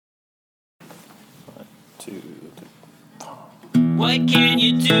What can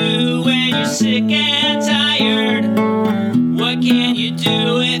you do when you're sick and tired? What can you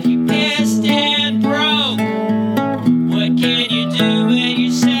do if you're pissed and broke? What can you do when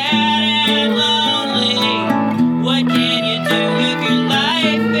you're sad and lonely? What can you do if your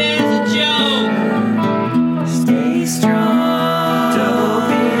life is a joke? Stay strong,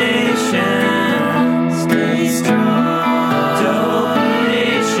 Dopey Nation. Stay strong, Dopey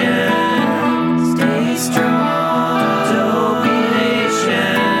Nation. Stay strong, Dopey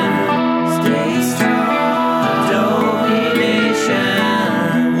Nation. Stay strong, Dopey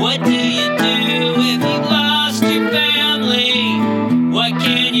Nation. What do you do if you've lost your family? What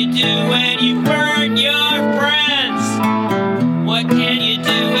can you do when you burn your friends? What can you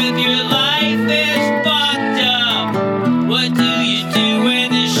do if your life is fucked up? What do you do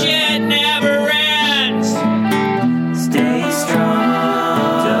when the shit never ends? Stay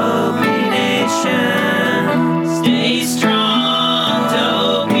strong, Dopey Nation. Stay strong,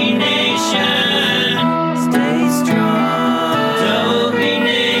 Dopey Nation. Stay strong, Dopey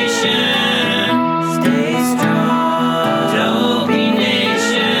Nation. Stay strong, Dopey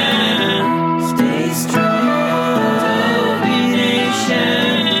Nation. Stay strong, Dopey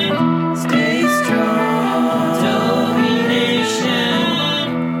Nation. Stay strong, Dopey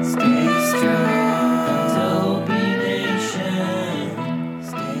Nation. Stay strong, Dopey Nation.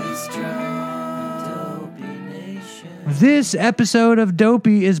 Stay strong, Dopey Nation. This episode of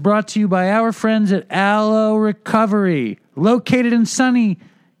Dopey is brought to you by our friends at Aloe Recovery. Located in sunny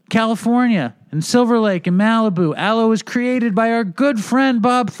California, in Silver Lake, in Malibu, Aloe was created by our good friend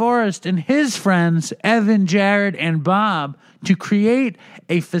Bob Forrest and his friends Evan, Jared, and Bob to create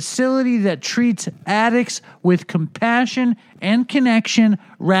a facility that treats addicts with compassion and connection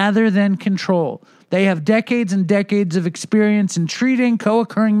rather than control. They have decades and decades of experience in treating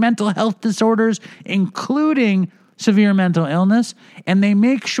co-occurring mental health disorders, including severe mental illness, and they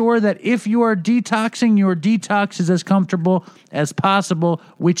make sure that if you are detoxing, your detox is as comfortable as possible,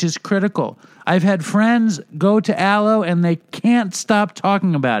 which is critical. I've had friends go to Aloe and they can't stop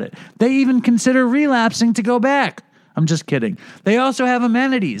talking about it. They even consider relapsing to go back. I'm just kidding. They also have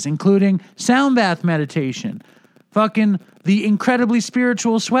amenities, including sound bath meditation, the incredibly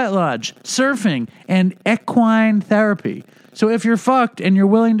spiritual sweat lodge, surfing, and equine therapy. So if you're fucked and you're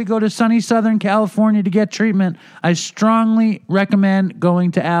willing to go to sunny Southern California to get treatment, I strongly recommend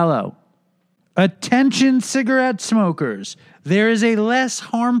going to Aloe. Attention cigarette smokers. There is a less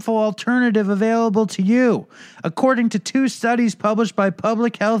harmful alternative available to you. According to 2 studies published by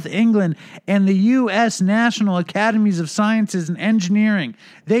Public Health England and the U.S. National Academies of Sciences and Engineering,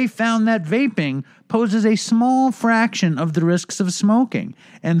 they found that vaping poses a small fraction of the risks of smoking,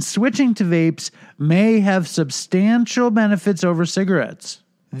 and switching to vapes may have substantial benefits over cigarettes.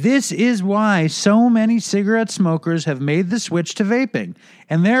 This is why so many cigarette smokers have made the switch to vaping,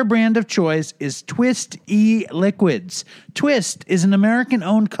 and their brand of choice is Twist e-Liquids. Twist is an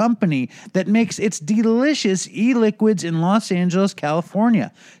American-owned company that makes its delicious e-liquids in Los Angeles,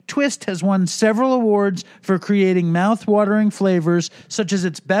 California. Twist has won several awards for creating mouth-watering flavors, such as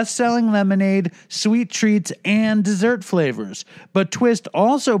its best-selling lemonade, sweet treats, and dessert flavors. But Twist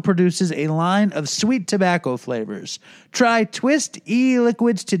also produces a line of sweet tobacco flavors. Try Twist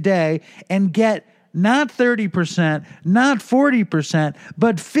e-Liquids today and get not 30%, not 40%,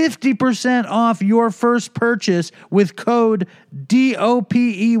 but 50% off your first purchase with code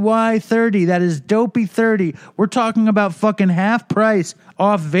DOPEY30. That is Dopey30. We're talking about fucking half price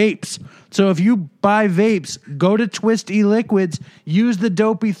off vapes. So if you buy vapes, go to Twist e-Liquids, use the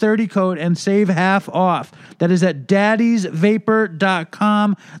Dopey30 code, and save half off. That is at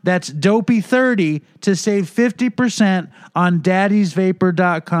daddysvapor.com. That's Dopey30 to save 50% on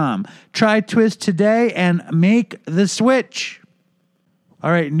daddysvapor.com. Try Twist today and make the switch.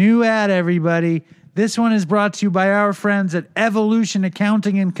 All right, new ad, everybody. This one is brought to you by our friends at Evolution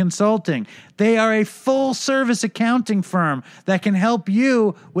Accounting and Consulting. They are a full-service accounting firm that can help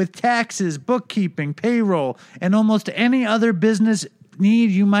you with taxes, bookkeeping, payroll, and almost any other business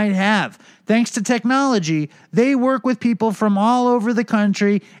need you might have. Thanks to technology, they work with people from all over the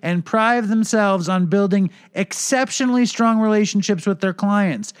country and pride themselves on building exceptionally strong relationships with their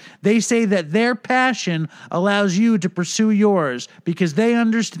clients. They say that their passion allows you to pursue yours because they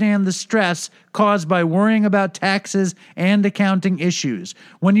understand the stress caused by worrying about taxes and accounting issues.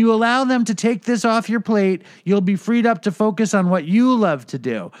 When you allow them to take this off your plate, you'll be freed up to focus on what you love to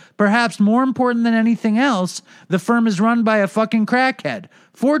do. Perhaps more important than anything else, the firm is run by a fucking crackhead.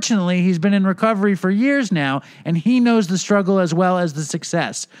 Fortunately, he's been in recovery for years now, and he knows the struggle as well as the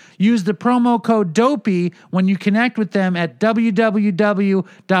success. Use the promo code Dopey when you connect with them at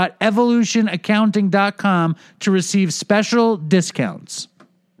www.evolutionaccounting.com to receive special discounts.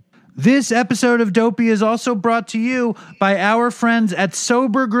 This episode of Dopey is also brought to you by our friends at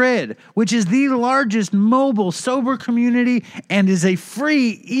Sober Grid, which is the largest mobile sober community and is a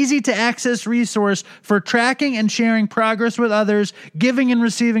free, easy-to-access resource for tracking and sharing progress with others, giving and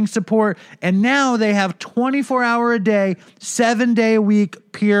receiving support, and now they have 24-hour-a-day,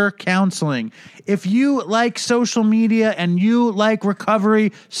 7-day-a-week peer counseling. If you like social media and you like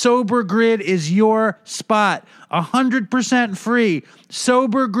recovery, Sober Grid is your spot. 100% free.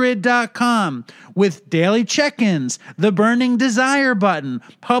 SoberGrid.com with daily check-ins, the burning desire button,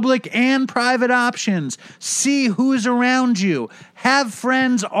 public and private options. See who's around you. Have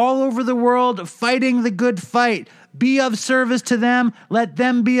friends all over the world fighting the good fight. Be of service to them. Let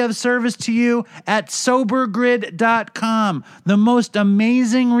them be of service to you at SoberGrid.com, the most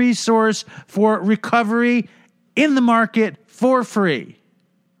amazing resource for recovery in the market for free.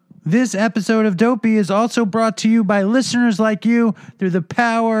 This episode of Dopey is also brought to you by listeners like you through the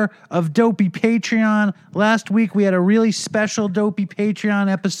power of Dopey Patreon. Last week, we had a really special Dopey Patreon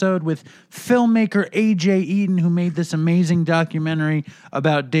episode with filmmaker A.J. Eaton, who made this amazing documentary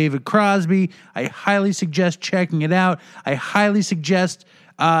about David Crosby. I highly suggest checking it out. I highly suggest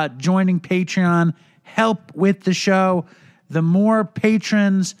joining Patreon. Help with the show. The more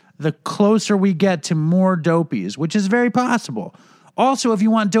patrons, the closer we get to more Dopies, which is very possible. Also, if you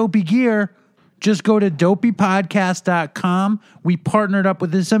want Dopey gear, just go to dopeypodcast.com. We partnered up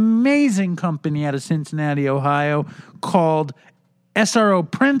with this amazing company out of Cincinnati, Ohio called SRO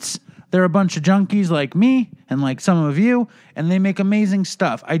Prints. They're a bunch of junkies like me and like some of you, and they make amazing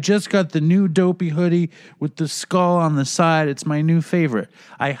stuff. I just got the new Dopey hoodie with the skull on the side. It's my new favorite.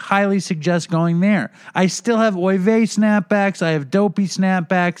 I highly suggest going there. I still have Oy Vey snapbacks. I have Dopey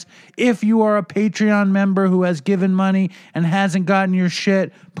snapbacks. If you are a Patreon member who has given money and hasn't gotten your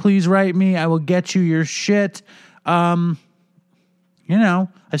shit, please write me. I will get you your shit. I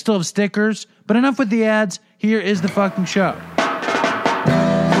still have stickers, but enough with the ads. Here is the fucking show.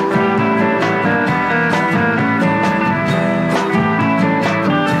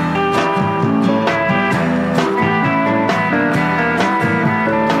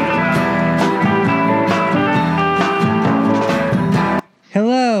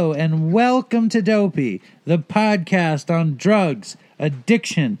 Hello and welcome to Dopey, the podcast on drugs,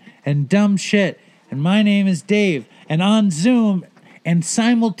 addiction, and dumb shit. And my name is Dave, and on Zoom and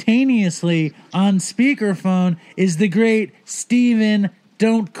simultaneously on speakerphone is the great Stephen,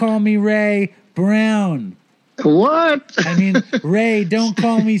 don't call me Ray, Brown. What? I mean, Ray, don't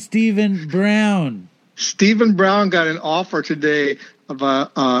call me Stephen Brown. Stephen Brown got an offer today of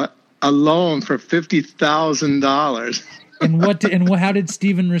a loan for $50,000. And how did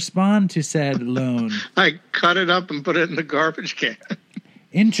Stephen respond to said loan? I cut it up and put it in the garbage can.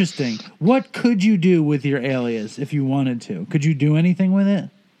 Interesting. What could you do with your alias if you wanted to? Could you do anything with it?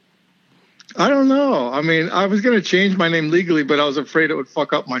 I don't know. I mean, I was going to change my name legally, but I was afraid it would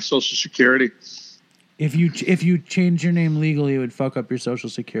fuck up my Social Security. If you change your name legally, it would fuck up your Social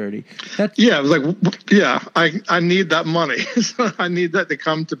Security. Yeah, I was like, I need that money. So I need that to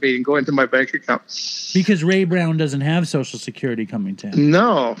come to me and go into my bank account. Because Ray Brown doesn't have Social Security coming to him.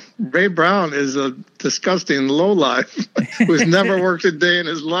 No, Ray Brown is a disgusting lowlife who's never worked a day in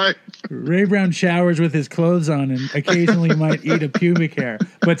his life. Ray Brown showers with his clothes on and occasionally might eat a pubic hair.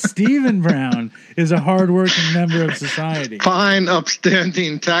 But Stephen Brown is a hardworking member of society. Fine,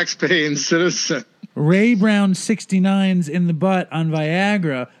 upstanding, tax-paying citizen. Ray Brown 69's in the butt on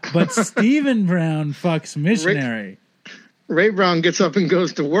Viagra, but Stephen Brown fucks missionary. Ray Brown gets up and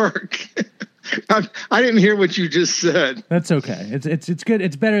goes to work. I didn't hear what you just said. That's okay. It's good.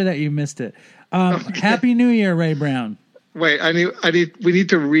 It's better that you missed it. Okay. Happy New Year, Ray Brown. Wait, we need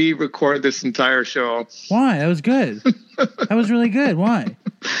to re-record this entire show. Why? That was good. That was really good. Why?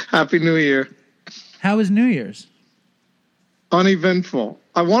 Happy New Year. How was New Year's? Uneventful.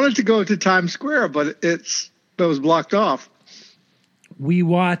 I wanted to go to Times Square, but it was blocked off. We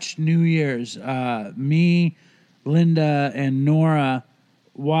watched New Year's. Me, Linda, and Nora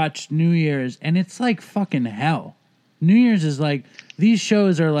watched New Year's, and it's like fucking hell. New Year's is like, these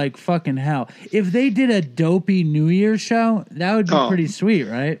shows are like fucking hell. If they did a Dopey New Year's show, that would be pretty sweet,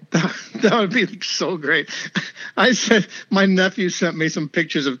 right? That would be so great. I said, my nephew sent me some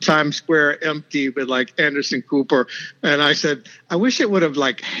pictures of Times Square empty with like Anderson Cooper, and I said, I wish it would have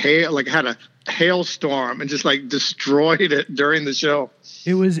had a hailstorm and just like destroyed it during the show.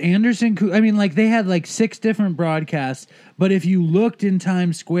 It was Anderson Cooper. I mean, like they had like 6 different broadcasts, but if you looked in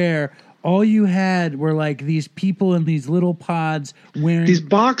Times Square, all you had were like these people in these little pods wearing these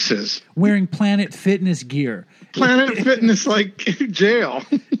boxes, wearing Planet Fitness gear. Planet Fitness like jail.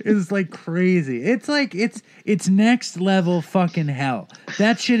 It's like crazy. It's like it's next level fucking hell.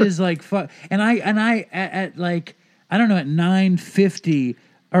 That shit is like fuck. And I at like I don't know at 9:50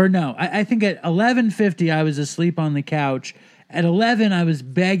 or no, I think at 11:50 I was asleep on the couch. At 11 I was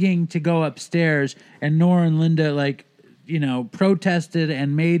begging to go upstairs, and Nora and Linda like protested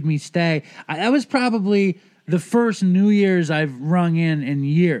and made me stay. That was probably the first New Year's I've rung in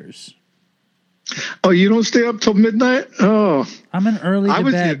years. Oh, you don't stay up till midnight? Oh, I'm an early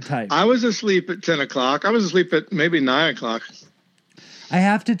to bed type. I was asleep at 10 o'clock. I was asleep at maybe 9 o'clock. I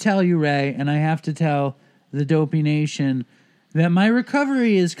have to tell you, Ray, and I have to tell the Dopey Nation that my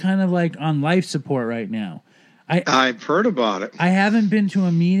recovery is kind of like on life support right now. I've heard about it. I haven't been to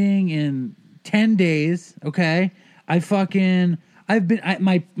a meeting in 10 days, okay? My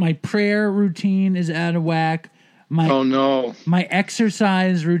prayer routine is out of whack. Oh no. My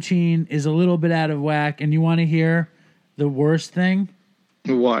exercise routine is a little bit out of whack, and you want to hear the worst thing?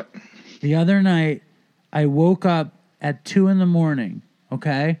 What? The other night I woke up at 2 a.m,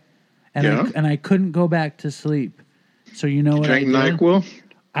 okay? And I couldn't go back to sleep. So you know what I did? Drank NyQuil?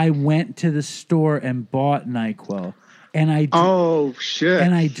 I went to the store and bought NyQuil. And oh shit.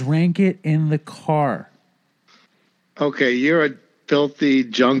 And I drank it in the car. Okay, you're a filthy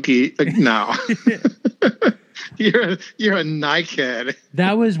junkie now. You're a Nikehead.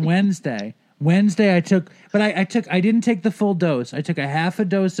 That was Wednesday. Wednesday I didn't take the full dose. I took a half a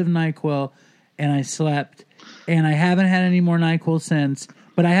dose of NyQuil and I slept. And I haven't had any more NyQuil since,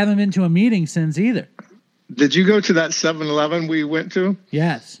 but I haven't been to a meeting since either. Did you go to that 7-Eleven we went to?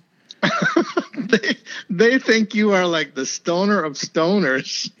 Yes. They think you are like the stoner of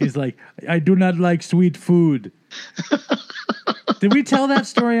stoners. He's like, I do not like sweet food. Did we tell that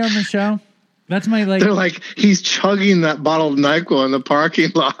story on the show? That's my like. They're like, he's chugging that bottle of NyQuil in the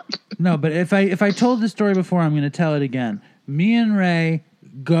parking lot. No, but if I told the story before, I'm going to tell it again. Me and Ray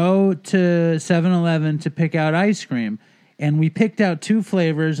go to 7-Eleven to pick out ice cream, and we picked out 2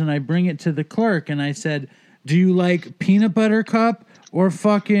 flavors, and I bring it to the clerk, and I said, do you like peanut butter cup or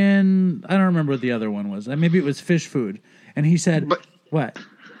fucking, I don't remember what the other one was. Maybe it was fish food. And he said, what?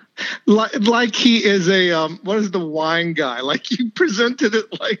 Like he is a, what is the wine guy? Like you presented it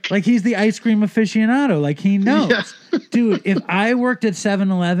like he's the ice cream aficionado. Like he knows. Yeah. Dude, if I worked at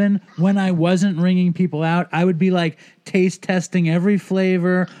 7-Eleven when I wasn't ringing people out, I would be like taste testing every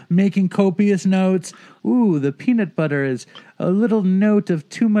flavor, making copious notes. Ooh, the peanut butter is a little note of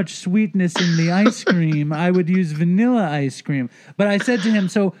too much sweetness in the ice cream. I would use vanilla ice cream. But I said to him,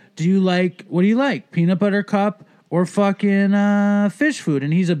 so what do you like? Peanut butter cup or fucking fish food?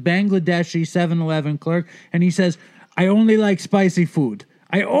 And he's a Bangladeshi 7-Eleven clerk. And he says, I only like spicy food.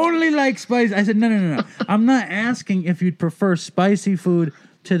 I only like spicy. I said, no. I'm not asking if you'd prefer spicy food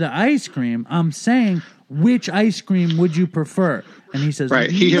to the ice cream. I'm saying, which ice cream would you prefer? And he says, right.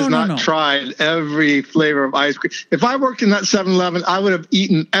 He has not tried every flavor of ice cream. If I worked in that 7-Eleven, I would have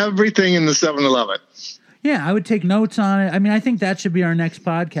eaten everything in the 7-Eleven. Yeah, I would take notes on it. I mean, I think that should be our next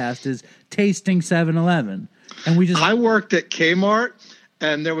podcast is tasting 7-Eleven. And I worked at Kmart,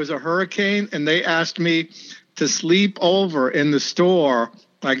 and there was a hurricane, and they asked me to sleep over in the store,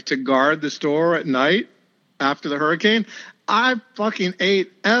 like to guard the store at night after the hurricane. I fucking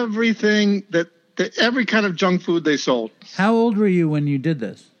ate everything every kind of junk food they sold. How old were you when you did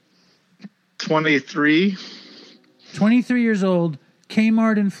this? 23. 23 years old,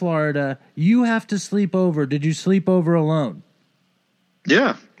 Kmart in Florida. You have to sleep over. Did you sleep over alone?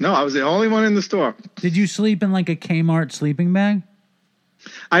 Yeah. No, I was the only one in the store. Did you sleep in like a Kmart sleeping bag?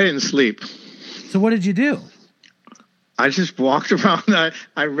 I didn't sleep. So what did you do? I just walked around.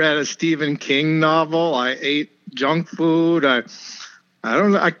 I read a Stephen King novel. I ate junk food. I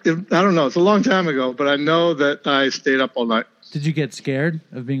don't know. I don't know. It's a long time ago, but I know that I stayed up all night. Did you get scared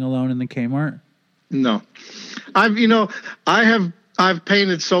of being alone in the Kmart? No. I've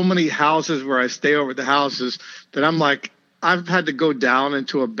painted so many houses where I stay over the houses that I'm like, I've had to go down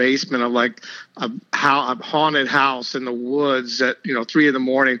into a basement of like a haunted house in the woods at 3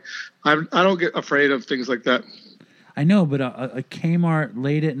 a.m. I don't get afraid of things like that. I know, but a Kmart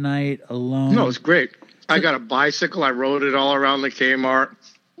late at night alone. No, it's great. I got a bicycle. I rode it all around the Kmart.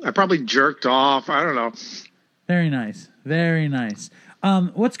 I probably jerked off. I don't know. Very nice. Very nice.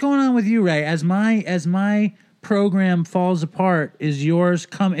 What's going on with you, Ray? As my program falls apart, is yours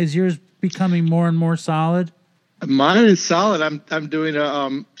becoming more and more solid? Mine is solid. I'm doing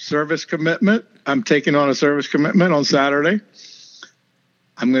a service commitment. I'm taking on a service commitment on Saturday.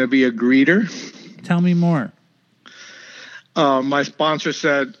 I'm going to be a greeter. Tell me more. My sponsor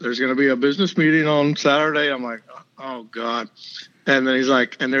said there's going to be a business meeting on Saturday. I'm like, oh God. And then he's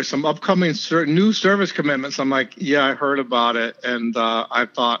like, and there's some upcoming new service commitments. I'm like, yeah, I heard about it. And I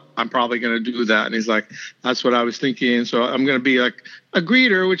thought I'm probably going to do that. And he's like, that's what I was thinking. So I'm going to be like a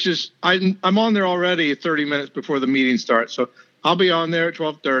greeter, which is I'm on there already 30 minutes before the meeting starts. So I'll be on there at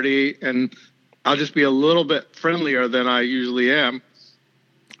 12:30 and I'll just be a little bit friendlier than I usually am.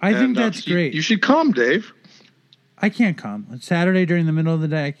 I think that's great. You should come, Dave. I can't come. It's Saturday during the middle of the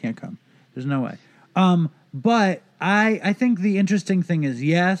day. I can't come. There's no way. But I think the interesting thing is,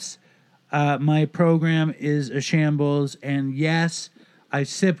 yes, my program is a shambles. And yes, I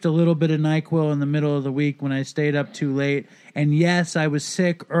sipped a little bit of NyQuil in the middle of the week when I stayed up too late. And yes, I was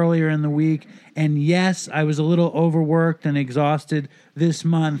sick earlier in the week. And yes, I was a little overworked and exhausted this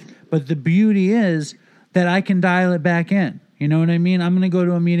month. But the beauty is that I can dial it back in. You know what I mean? I'm going to go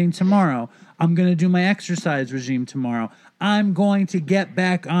to a meeting tomorrow. I'm going to do my exercise regime tomorrow. I'm going to get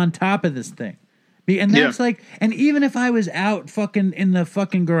back on top of this thing. And that's like, and even if I was out fucking in the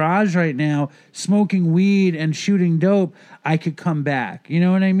fucking garage right now, smoking weed and shooting dope, I could come back. You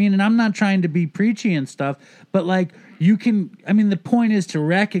know what I mean? And I'm not trying to be preachy and stuff, but like you can, I mean, the point is to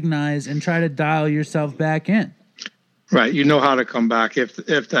recognize and try to dial yourself back in. Right. You know how to come back if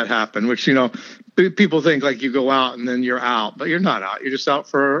that happened, which, you know, people think like you go out and then you're out, but you're not out. You're just out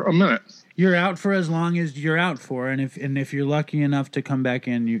for a minute. You're out for as long as you're out for, and if you're lucky enough to come back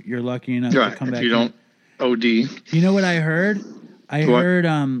in, you're lucky enough to come back in. If you don't OD. You know what I heard? I heard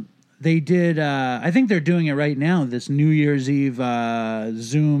they did, I think they're doing it right now, this New Year's Eve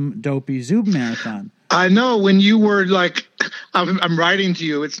Dopey Zoom marathon. I know when you were like, I'm writing to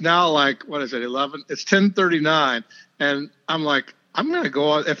you, it's now like, what is it, 11? It's 10:39, and I'm like, I'm going to go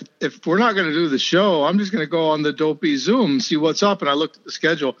on, if we're not going to do the show, I'm just going to go on the Dopey Zoom, see what's up, and I looked at the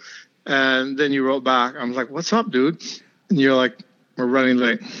schedule. And then you wrote back. I was like, what's up, dude? And you're like, we're running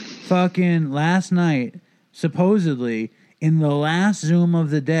late. Fucking last night, supposedly, in the last Zoom of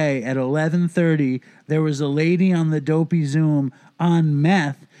the day at 11:30, there was a lady on the Dopey Zoom on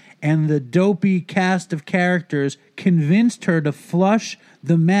meth, and the Dopey cast of characters convinced her to flush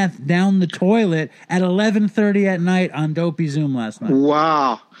the meth down the toilet at 11:30 at night on Dopey Zoom last night.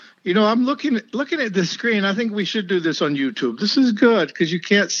 Wow. You know, I'm looking at the screen. I think we should do this on YouTube. This is good because you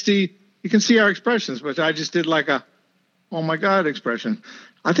can see our expressions, but I just did like a, oh my God expression.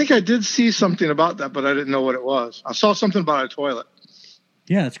 I think I did see something about that, but I didn't know what it was. I saw something about a toilet.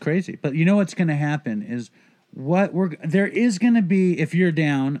 Yeah, it's crazy. But you know what's going to happen is there is going to be, if you're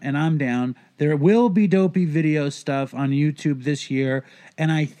down and I'm down, there will be Dopey video stuff on YouTube this year.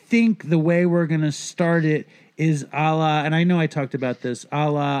 And I think the way we're going to start it is a la, and I know I talked about this,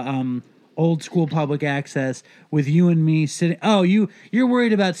 a la old school public access with you and me sitting. Oh, you're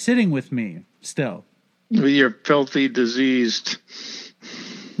worried about sitting with me still. You're filthy, diseased.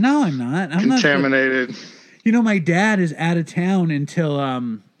 No, I'm not. I'm contaminated. Not. You know, my dad is out of town until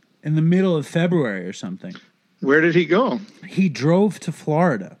in the middle of February or something. Where did he go? He drove to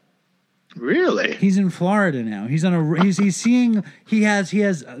Florida. Really? He's in Florida now. He's on a he's seeing he has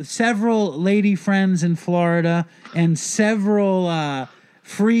several lady friends in Florida and several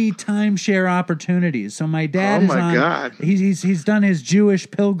free timeshare opportunities. So my dad God. He's done his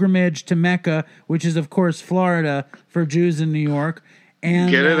Jewish pilgrimage to Mecca, which is of course Florida for Jews in New York.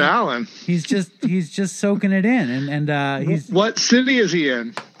 And get it, Alan. He's just soaking it in, and he's. What city is he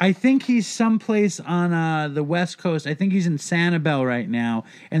in? I think he's someplace on the West Coast. I think he's in Sanibel right now,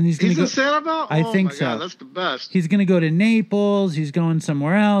 and he's in Sanibel. I think so. God, that's the best. He's going to go to Naples. He's going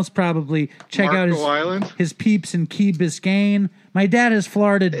somewhere else. Probably check out his peeps in Key Biscayne. My dad has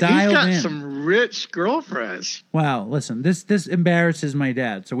Florida dialed in. He's got some rich girlfriends. Wow, listen, this embarrasses my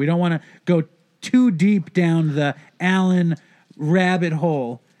dad, so we don't want to go too deep down the Allen rabbit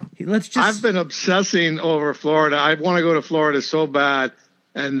hole. I've been obsessing over Florida. I want to go to Florida so bad,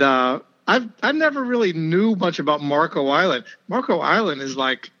 and I never really knew much about Marco Island. Marco Island is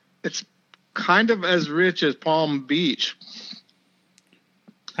like, it's kind of as rich as Palm Beach.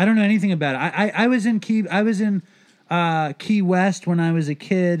 I don't know anything about it. I was in Key West when I was a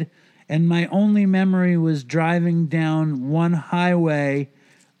kid, and my only memory was driving down one highway.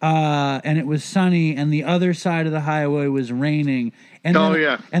 And it was sunny, and the other side of the highway was raining. And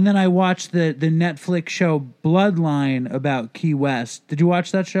And then I watched the Netflix show Bloodline about Key West. Did you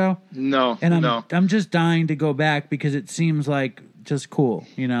watch that show? No. And I'm just dying to go back because it seems like just cool,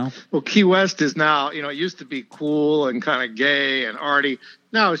 you know? Well, Key West is now, you know, it used to be cool and kind of gay and arty.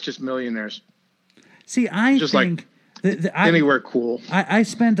 Now it's just millionaires. See, I just think... anywhere cool. I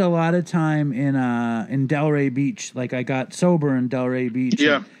spent a lot of time in Delray Beach. Like I got sober in Delray Beach.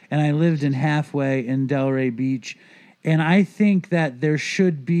 Yeah. And I lived in halfway in Delray Beach. And I think that there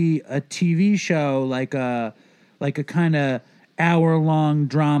should be a TV show, like a kind of hour-long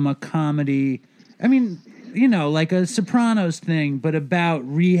drama comedy. I mean, you know, like a Sopranos thing, but about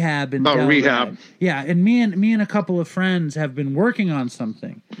rehab and About rehab. Yeah, and me and a couple of friends have been working on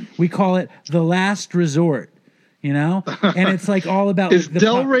something. We call it The Last Resort, you know? And it's like all about Is like, the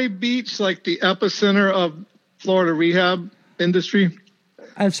Delray Beach like the epicenter of Florida rehab industry?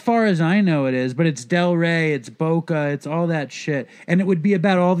 As far as I know, it is, but it's Delray, it's Boca, it's all that shit. And it would be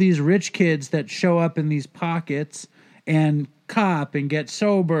about all these rich kids that show up in these pockets and cop and get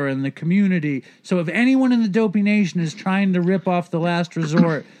sober in the community. So if anyone in the Dopey Nation is trying to rip off The Last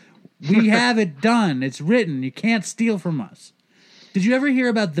Resort, we have it done. It's written. You can't steal from us. Did you ever hear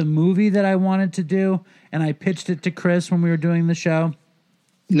about the movie that I wanted to do? And I pitched it to Chris when we were doing the show.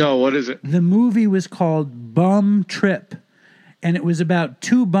 No, what is it? The movie was called Bum Trip. And it was about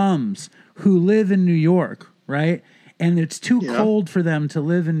two bums who live in New York, right? And it's too cold for them to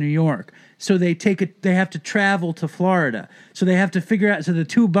live in New York. So they have to travel to Florida. So they have to figure out, so the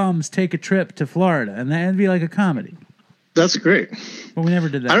two bums take a trip to Florida. And that'd be like a comedy. That's great. But we never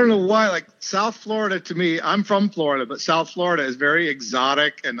did that. I don't know why, like South Florida to me, I'm from Florida, but South Florida is very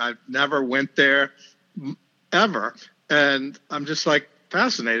exotic and I've never went there ever. And I'm just like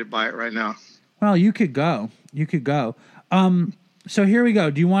fascinated by it right now. Well, you could go. So here we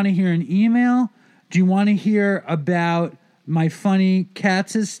go. Do you want to hear an email? Do you want to hear about my funny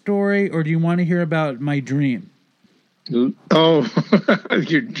Katz's story, or do you want to hear about my dream? Oh,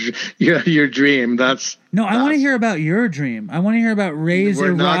 your dream. I want to hear about your dream. I want to hear about Ray's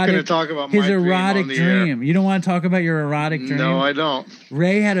We're not going to talk about his my erotic dream. You don't want to talk about your erotic dream? No, I don't.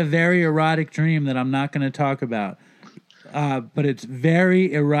 Ray had a very erotic dream that I'm not going to talk about. But it's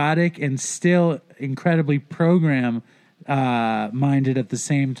very erotic and still incredibly program minded at the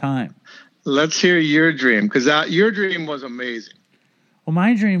same time. Let's hear your dream, because your dream was amazing. Well,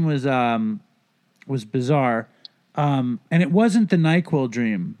 my dream was bizarre, and it wasn't the NyQuil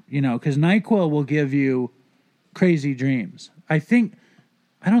dream, you know, because NyQuil will give you crazy dreams. I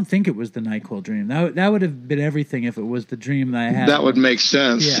don't think it was the NyQuil dream. That would have been everything if it was the dream that I had. That would make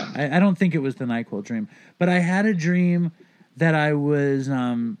sense. Yeah, I don't think it was the NyQuil dream, but I had a dream that I was,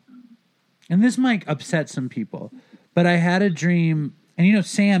 and this might upset some people, but I had a dream. And, you know,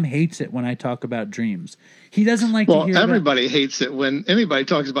 Sam hates it when I talk about dreams. He doesn't like to hear everybody hates it when anybody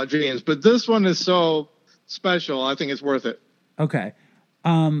talks about dreams. But this one is so special, I think it's worth it. Okay.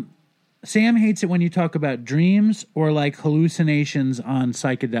 Sam hates it when you talk about dreams or, like, hallucinations on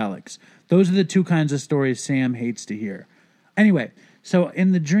psychedelics. Those are the two kinds of stories Sam hates to hear. Anyway, so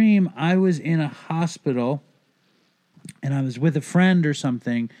in the dream, I was in a hospital, and I was with a friend or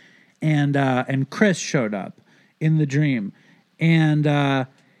something, and Chris showed up in the dream. And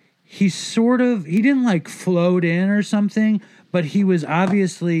he didn't like float in or something, but he was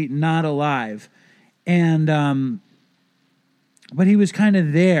obviously not alive. And but he was kind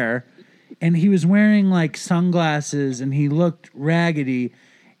of there, and he was wearing like sunglasses, and he looked raggedy,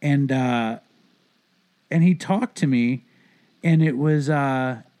 and he talked to me, and it was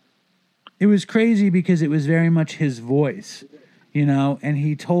crazy because it was very much his voice, you know, and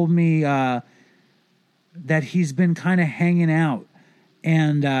he told me that he's been kind of hanging out,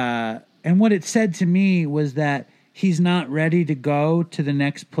 and what it said to me was that he's not ready to go to the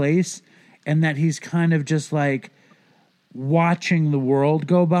next place, and that he's kind of just like watching the world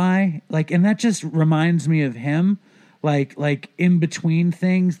go by, like, and that just reminds me of him, like in between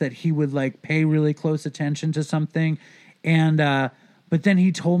things that he would like pay really close attention to something, and but then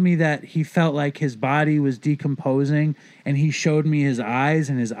he told me that he felt like his body was decomposing, and he showed me his eyes,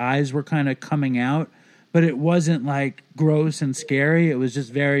 and his eyes were kind of coming out. But it wasn't like gross and scary. It was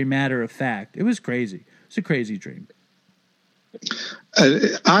just very matter of fact. It was crazy. It's a crazy dream.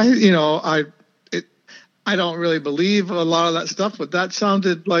 I don't really believe a lot of that stuff, but that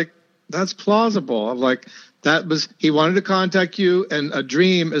sounded like that's plausible. Like he wanted to contact you, and a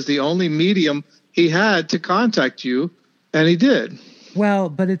dream is the only medium he had to contact you, and he did. Well,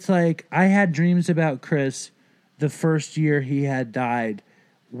 but it's like I had dreams about Chris the first year he had died,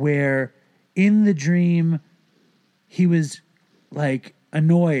 where in the dream, he was like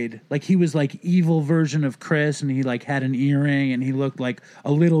annoyed, like he was like evil version of Chris, and he like had an earring, and he looked like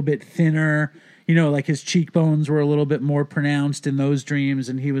a little bit thinner, you know, like his cheekbones were a little bit more pronounced in those dreams,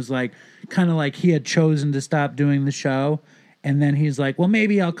 and he was like kind of like he had chosen to stop doing the show, and then he's like, well,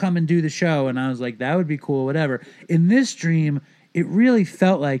 maybe I'll come and do the show, and I was like, that would be cool, whatever. In this dream, it really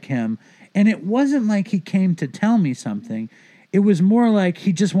felt like him, and it wasn't like he came to tell me something. It was more like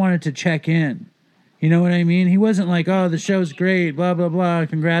he just wanted to check in, You know what I mean? He wasn't like, oh, the show's great, blah, blah, blah.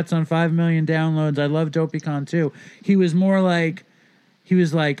 Congrats on 5 million downloads. I love DopeyCon too. He was more like,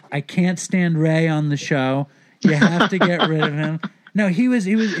 I can't stand Ray on the show. You have to get rid of him. No, he was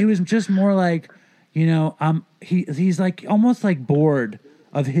just more like, you know, he's like almost like bored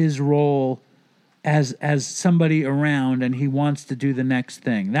of his role as somebody around, and he wants to do the next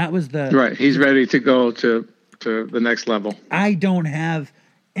thing. That was the right. He's ready to go to the next level. I don't have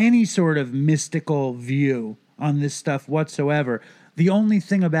any sort of mystical view on this stuff whatsoever. The only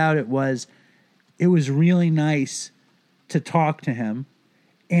thing about it was really nice to talk to him,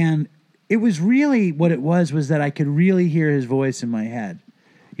 and it was really what it was that I could really hear his voice in my head.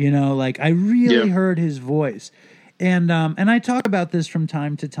 You know, like I really heard his voice. And I talk about this from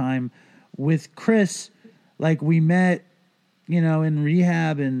time to time with Chris. Like we met, you know, in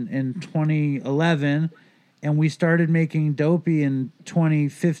Rehab in 2011, and we started making Dopey in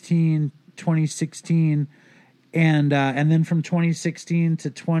 2015, 2016. And then from 2016 to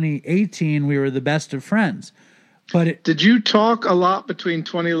 2018, we were the best of friends. But did you talk a lot between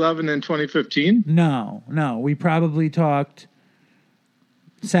 2011 and 2015? No. We probably talked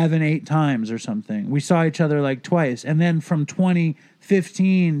 7-8 times or something. We saw each other like twice. And then from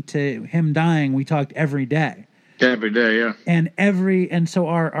 2015 to him dying, we talked every day. Every day, yeah. And so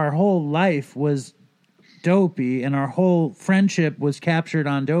our whole life was Dopey, and our whole friendship was captured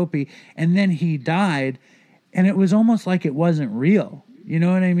on Dopey. And then he died, and it was almost like it wasn't real. You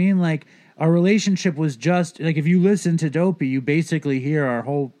know what I mean? Like our relationship was just like, if you listen to Dopey, you basically hear our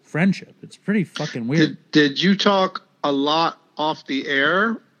whole friendship. It's pretty fucking weird. Did you talk a lot off the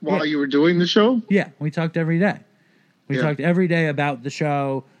air while you were doing the show? Yeah, we talked every day. We talked every day about the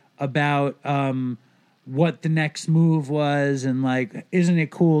show, about what the next move was, and like, isn't it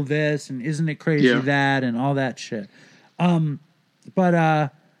cool this, and isn't it crazy that, and all that shit.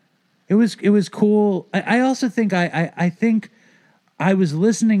 But it was cool. I also think I think I was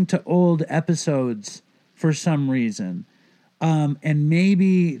listening to old episodes for some reason. And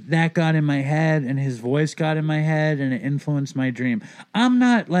maybe that got in my head, and his voice got in my head, and it influenced my dream. I'm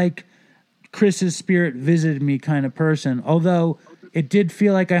not like Chris's spirit visited me kind of person, although it did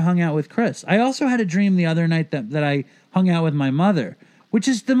feel like I hung out with Chris. I also had a dream the other night that I hung out with my mother, which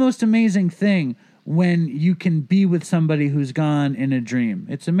is the most amazing thing when you can be with somebody who's gone in a dream.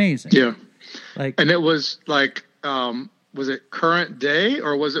 It's amazing. Yeah. Like, and it was like, was it current day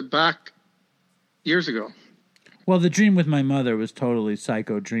or was it back years ago? Well, the dream with my mother was totally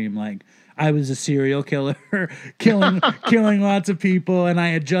psycho dream. Like I was a serial killer, killing lots of people, and I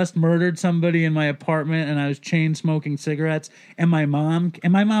had just murdered somebody in my apartment, and I was chain smoking cigarettes. And my mom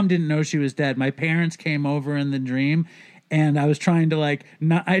didn't know she was dead. My parents came over in the dream, and I was trying to I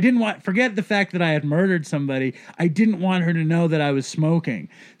didn't forget the fact that I had murdered somebody. I didn't want her to know that I was smoking.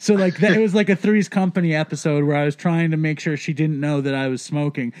 So it was like a Three's Company episode where I was trying to make sure she didn't know that I was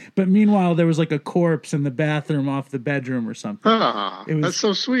smoking. But meanwhile, there was like a corpse in the bathroom off the bedroom or something. That's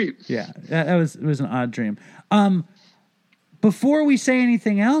so sweet. Yeah, it was an odd dream. Before we say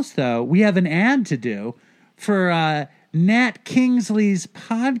anything else, though, we have an ad to do for Nat Kingsley's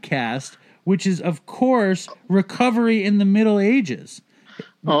podcast, which is, of course, Recovery in the Middle Ages.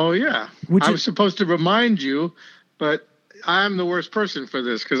 Oh, yeah. I was supposed to remind you, but I'm the worst person for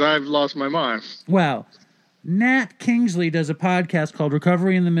this because I've lost my mind. Well, Nat Kingsley does a podcast called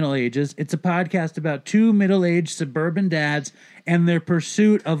Recovery in the Middle Ages. It's a podcast about two middle-aged suburban dads and their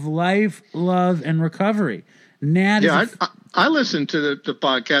pursuit of life, love, and recovery. I listened to the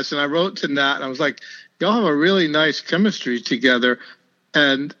podcast, and I wrote to Nat, and I was like, y'all have a really nice chemistry together.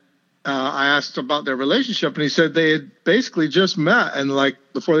 And I asked about their relationship, and he said they had basically just met and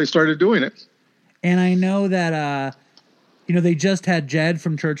before they started doing it. And I know that, they just had Jed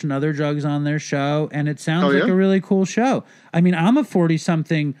from Church and Other Drugs on their show, and it sounds like a really cool show. I mean, I'm a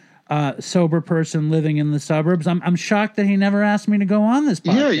 40-something sober person living in the suburbs. I'm shocked that he never asked me to go on this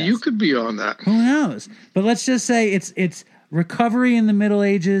podcast. Yeah, you could be on that. Who knows? But let's just say it's Recovery in the Middle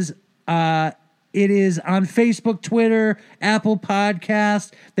Ages. It is on Facebook, Twitter, Apple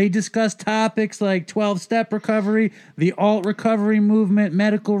Podcasts. They discuss topics like 12-step recovery, the alt recovery movement,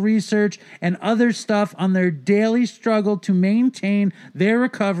 medical research, and other stuff on their daily struggle to maintain their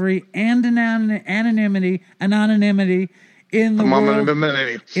recovery and anonymity in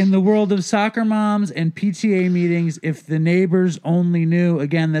the world of soccer moms and PTA meetings. If the neighbors only knew.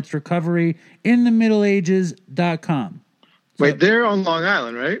 Again, that's recoveryinthemiddleages.com. Wait, they're on Long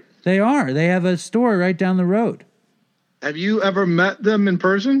Island, right? They are. They have a store right down the road. Have you ever met them in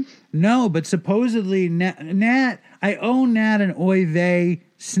person? No, but supposedly Nat, I owe Nat an Oy Vey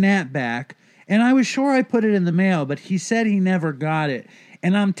snapback, and I was sure I put it in the mail, but he said he never got it.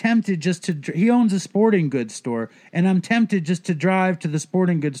 and I'm tempted just to. He owns a sporting goods store, and I'm tempted just to drive to the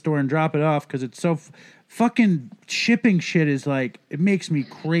sporting goods store and drop it off because it's so fucking shipping shit is like it makes me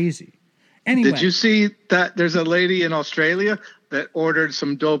crazy. Anyway, did you see that? There's a lady in Australia that ordered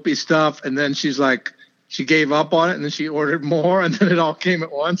some dopey stuff, and then she's like, she gave up on it, and then she ordered more, and then it all came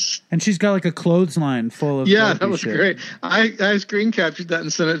at once. And she's got like a clothesline full of that was shit. great. I screen captured that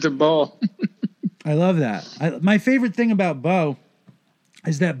and sent it to Bo. I love that. My favorite thing about Bo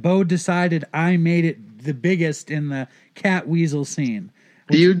is that Bo decided I made it the biggest in the cat weasel scene.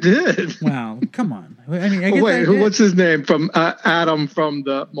 You did. Wow, come on. I mean, what's his name from Adam from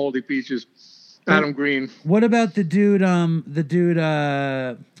the Moldy Peaches? Adam Green. What about the dude? Oh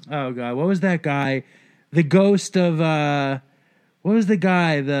god, what was that guy? The ghost of what was the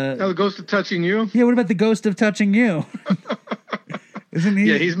guy? The ghost of Touching You. Yeah. What about the ghost of Touching You? Isn't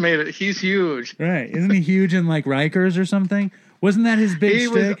he? Yeah, he's made it. He's huge. Right? Isn't he huge in like Rikers or something? Wasn't that his big shtick? He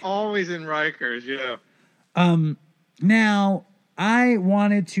was always in Rikers. Yeah. Now I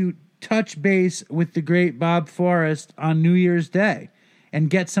wanted to touch base with the great Bob Forrest on New Year's Day and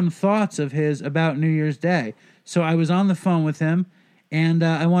get some thoughts of his about New Year's Day. So I was on the phone with him, and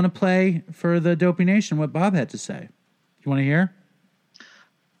I want to play for the Dopey Nation what Bob had to say. You want to hear?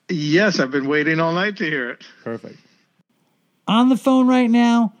 Yes, I've been waiting all night to hear it. Perfect. On the phone right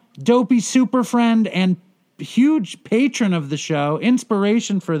now, Dopey super friend and huge patron of the show,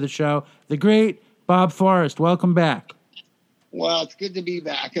 inspiration for the show, the great Bob Forrest. Welcome back. Well, it's good to be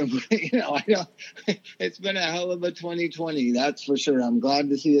back. It's been a hell of a 2020, that's for sure. I'm glad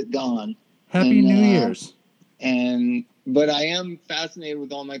to see it gone. Happy New Year's. But I am fascinated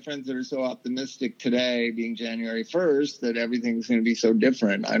with all my friends that are so optimistic today, being January 1st, that everything's going to be so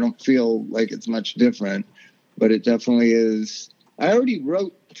different. I don't feel like it's much different, but it definitely is. I already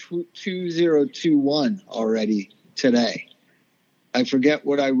wrote 2021 already today. I forget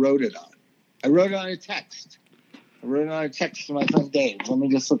what I wrote it on. I wrote it on a text. I wrote it on a text to my friend Dave. Let me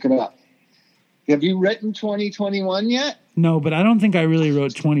just look it up. Have you written 2021 yet? No, but I don't think I really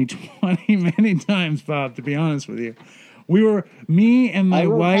wrote 2020 many times, Bob, to be honest with you. Me and my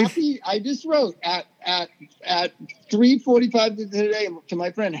wife. I just wrote at 3:45 today to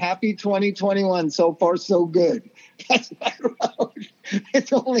my friend, happy 2021. So far, so good. That's what I wrote.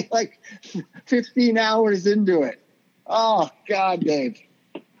 It's only like 15 hours into it. Oh, God, Dave.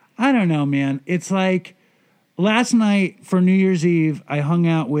 I don't know, man. It's like last night for New Year's Eve, I hung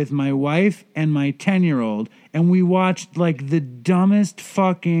out with my wife and my 10-year-old, and we watched like the dumbest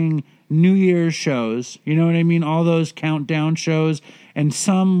fucking New Year's shows. You know what I mean? All those countdown shows. And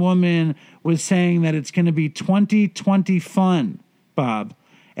some woman was saying that it's going to be 2020 fun, Bob.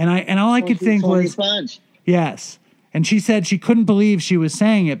 And all I could think was, fun. Yes. And she said she couldn't believe she was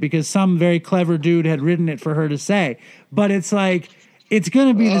saying it because some very clever dude had written it for her to say. But it's like, it's going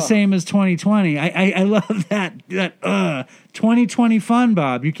to be the same as 2020. I love that 2020 fun,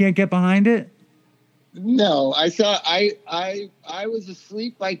 Bob. You can't get behind it? No, I was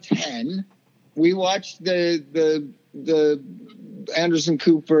asleep by 10. We watched the Anderson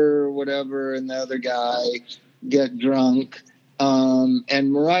Cooper or whatever and the other guy get drunk.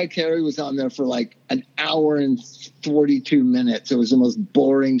 And Mariah Carey was on there for like an hour and 42 minutes. It was the most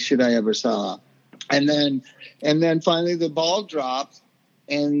boring shit I ever saw. And then finally the ball dropped.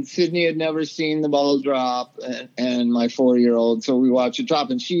 And Sydney had never seen the ball drop, and my 4-year-old. So we watched it drop,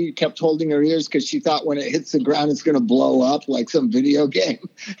 and she kept holding her ears because she thought when it hits the ground, it's going to blow up like some video game.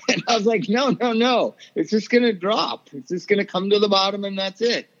 And I was like, no. It's just going to drop. It's just going to come to the bottom, and that's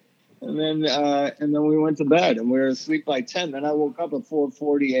it. And then we went to bed, and we were asleep by 10. Then I woke up at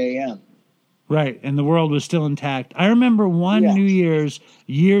 4:40 a.m. Right, and the world was still intact. I remember New Year's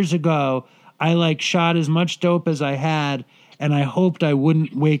years ago, I like shot as much dope as I had, and I hoped I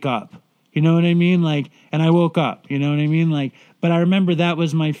wouldn't wake up. You know what I mean? Like, and I woke up, you know what I mean? Like, but I remember that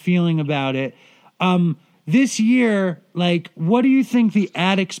was my feeling about it. This year, like, what do you think the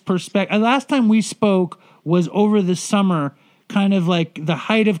addict's perspective? Last time we spoke was over the summer, kind of like the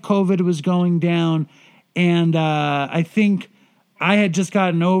height of COVID was going down. And I think I had just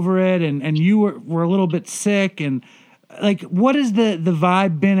gotten over it and you were a little bit sick. And like, what has the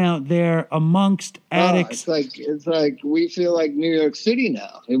vibe been out there amongst addicts? It's like we feel like New York City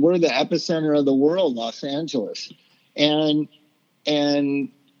now. We're the epicenter of the world, Los Angeles, and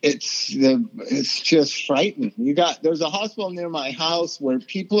it's just frightening. There's a hospital near my house where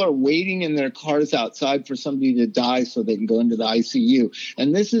people are waiting in their cars outside for somebody to die so they can go into the ICU,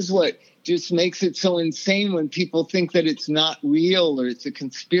 and this is what just makes it so insane when people think that it's not real or it's a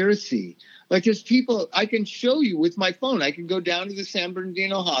conspiracy. Like, there's people, I can show you with my phone. I can go down to the San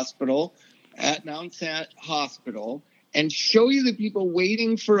Bernardino Hospital at Mount Sant Hospital, and show you the people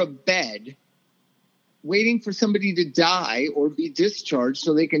waiting for a bed, waiting for somebody to die or be discharged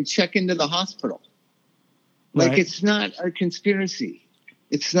so they can check into the hospital. Like, Right. it's not a conspiracy.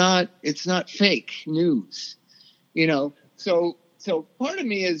 It's not fake news, you know? So part of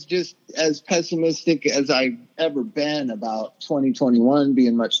me is just as pessimistic as I've ever been about 2021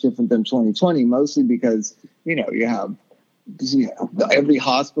 being much different than 2020, mostly because, you know, every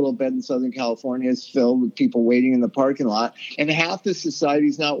hospital bed in Southern California is filled with people waiting in the parking lot, and half the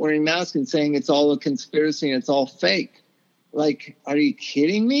society's not wearing masks and saying it's all a conspiracy and it's all fake. Like, are you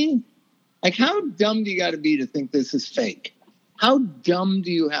kidding me? Like, how dumb do you got to be to think this is fake? How dumb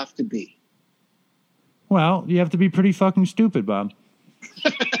do you have to be? Well, you have to be pretty fucking stupid, Bob.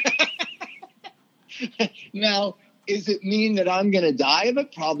 Now, does it mean that I'm going to die of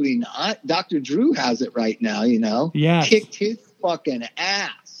it? Probably not. Dr. Drew has it right now, you know? Yes. Kicked his fucking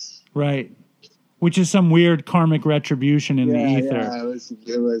ass. Right. Which is some weird karmic retribution in the ether. Yeah,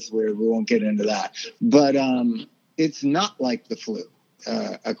 it was weird. We won't get into that. But it's not like the flu,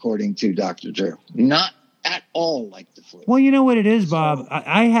 according to Dr. Drew. Not at all like the flu. Well, you know what it is, Bob?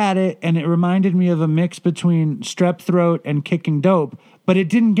 I had it, and it reminded me of a mix between strep throat and kicking dope, but it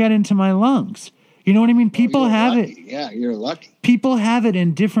didn't get into my lungs. You know what I mean? People have it. Yeah, you're lucky. People have it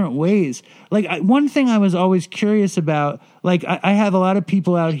in different ways. Like, one thing I was always curious about, like, I have a lot of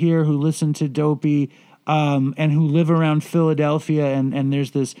people out here who listen to Dopey and who live around Philadelphia, and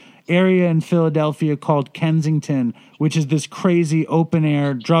there's this area in Philadelphia called Kensington, which is this crazy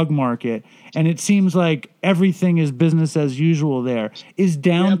open-air drug market, and it seems like everything is business as usual there. Is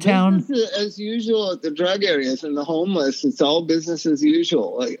downtown... Yeah, business as usual at the drug areas and the homeless. It's all business as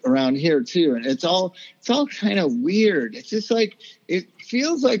usual, like, around here, too, and it's all kind of weird. It's just like... It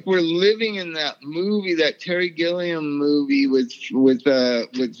feels like we're living in that movie, that Terry Gilliam movie with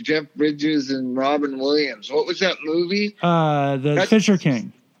Jeff Bridges and Robin Williams. What was that movie? The Fisher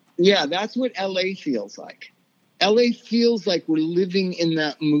King. Yeah, that's what LA feels like. LA feels like we're living in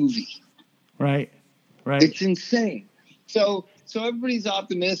that movie. Right. It's insane. So everybody's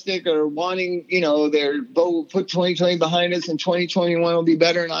optimistic or wanting, you know, we'll put 2020 behind us and 2021 will be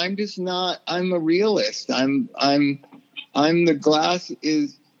better. And I'm just not. I'm a realist. I'm the glass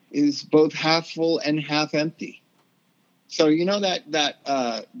is both half full and half empty. So, you know,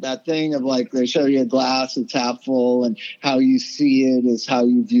 that thing of, like, they show you a glass, it's half full, and how you see it is how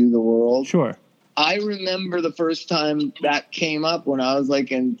you view the world. Sure. I remember the first time that came up when I was, like,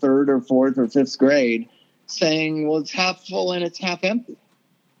 in 3rd or 4th or 5th grade, saying, well, it's half full and it's half empty.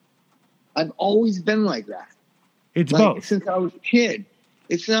 I've always been like that. It's like, both. Since I was a kid.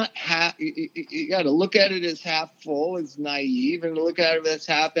 It's not half. You got to look at it as half full, as naive, and look at it as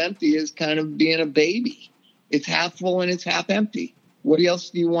half empty, as kind of being a baby. It's half full and it's half empty. What else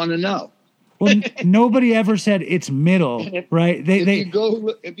do you want to know? Well, nobody ever said it's middle, right?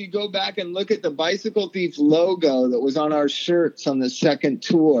 If you go back and look at the Bicycle Thief logo that was on our shirts on the second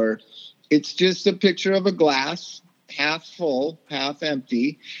tour, it's just a picture of a glass, half full, half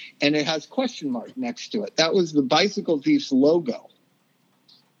empty, and it has question mark next to it. That was the Bicycle Thief's logo.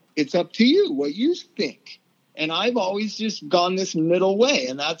 It's up to you what you think. And I've always just gone this middle way.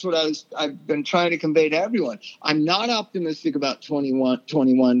 And that's what I've been trying to convey to everyone. I'm not optimistic about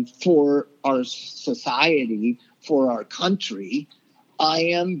 2021 for our society, for our country. I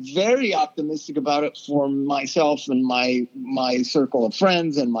am very optimistic about it for myself and my circle of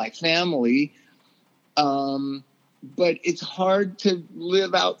friends and my family. But it's hard to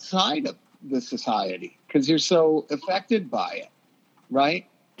live outside of the society because you're so affected by it, right?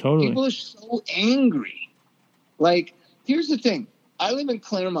 Totally. People are so angry. Like, here's the thing. I live in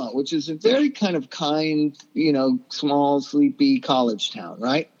Claremont, which is a very kind of kind, you know, small, sleepy college town,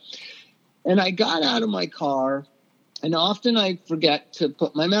 right? And I got out of my car, and often I forget to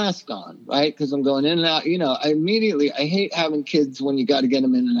put my mask on, right? Because I'm going in and out. You know, I hate having kids when you got to get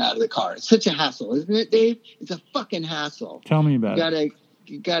them in and out of the car. It's such a hassle, isn't it, Dave? It's a fucking hassle. Tell me about it.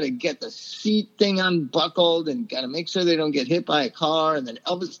 You got to get the seat thing unbuckled and got to make sure they don't get hit by a car. And then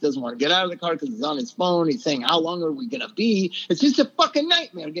Elvis doesn't want to get out of the car because he's on his phone. He's saying, how long are we going to be? It's just a fucking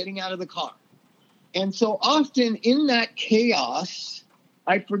nightmare getting out of the car. And so often in that chaos,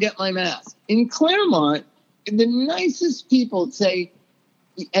 I forget my mask. In Claremont, the nicest people say,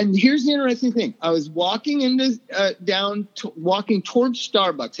 and here's the interesting thing. I was walking walking towards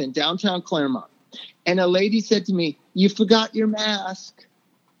Starbucks in downtown Claremont. And a lady said to me, you forgot your mask.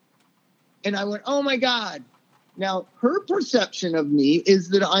 And I went, oh, my God. Now, her perception of me is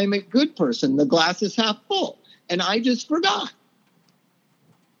that I'm a good person. The glass is half full. And I just forgot.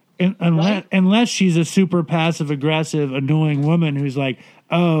 Unless she's a super passive-aggressive, annoying woman who's like,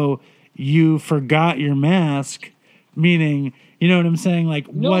 oh, you forgot your mask. Meaning, you know what I'm saying? Like,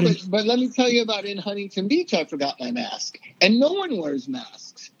 No, what? but let me tell you about in Huntington Beach. I forgot my mask, and no one wears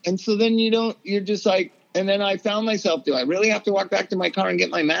masks. And so then you're just like, and then I found myself, do I really have to walk back to my car and get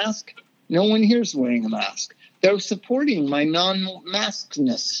my mask? No one here's wearing a mask. They're supporting my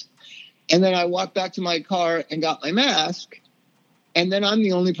non-maskedness. And then I walked back to my car and got my mask, and then I'm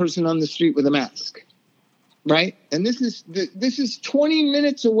the only person on the street with a mask. Right? And this is 20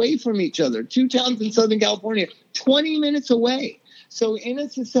 minutes away from each other. 2 towns in Southern California, 20 minutes away. So in a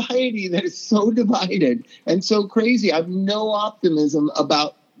society that is so divided and so crazy, I have no optimism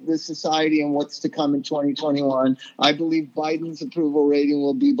about this society and what's to come in 2021. I believe Biden's approval rating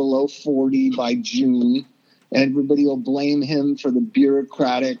will be below 40 by June. Everybody will blame him for the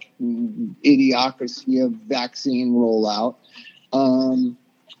bureaucratic idiocracy of vaccine rollout.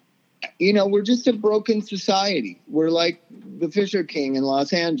 We're just a broken society. We're like the Fisher King in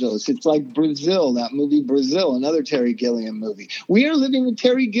Los Angeles. It's like Brazil, that movie Brazil, another Terry Gilliam movie. We are living in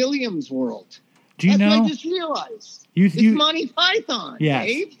Terry Gilliam's world. Do you know? What I just realized. It's Monty Python, yes,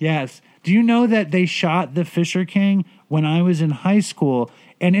 Dave. Yes. Do you know that they shot the Fisher King when I was in high school?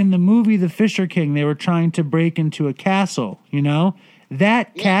 And in the movie The Fisher King, they were trying to break into a castle, you know?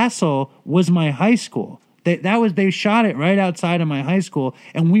 That castle was my high school. They shot it right outside of my high school,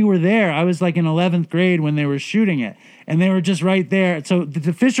 and we were there. I was like in 11th grade when they were shooting it, and they were just right there. So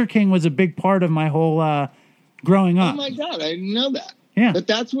the Fisher King was a big part of my whole growing up. Oh my God, I didn't know that. Yeah. But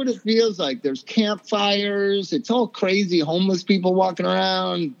that's what it feels like. There's campfires. It's all crazy. Homeless people walking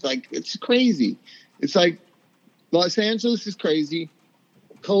around. Like, it's crazy. It's like Los Angeles is crazy.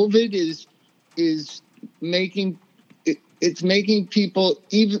 COVID is making it's making people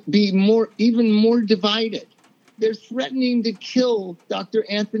even more divided. They're threatening to kill Dr.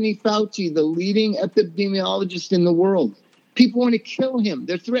 Anthony Fauci, the leading epidemiologist in the world. People want to kill him.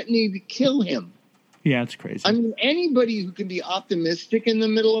 They're threatening to kill him. Yeah, it's crazy. I mean, anybody who can be optimistic in the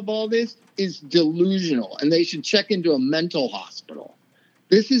middle of all this is delusional, and they should check into a mental hospital.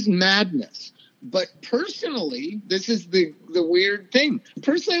 This is madness. But personally, this is the weird thing.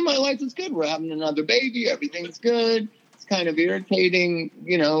 Personally, my life is good. We're having another baby. Everything's good. It's kind of irritating,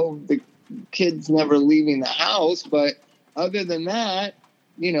 the kids never leaving the house. But other than that,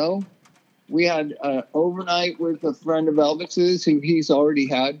 we had overnight with a friend of Elvis's who he's already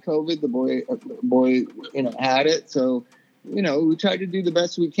had COVID. The boy, had it. So, we try to do the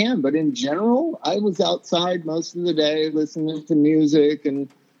best we can. But in general, I was outside most of the day listening to music and,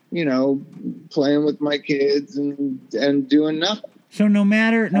 playing with my kids and doing nothing. So no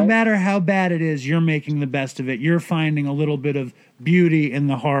matter how bad it is, you're making the best of it. You're finding a little bit of beauty in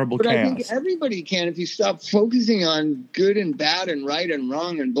the horrible chaos. I think everybody can if you stop focusing on good and bad and right and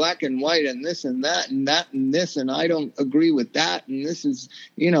wrong and black and white and this and that and that and this and I don't agree with that and this is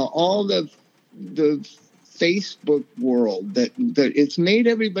all the Facebook world that it's made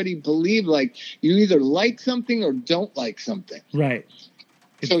everybody believe like you either like something or don't like something. Right.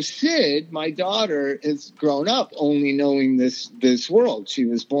 So Sid, my daughter, has grown up only knowing this world. She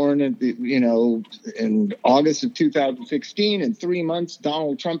was born in August of 2016. In 3 months,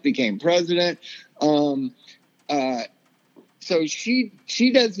 Donald Trump became president. So she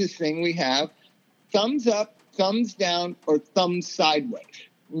does this thing we have: thumbs up, thumbs down, or thumbs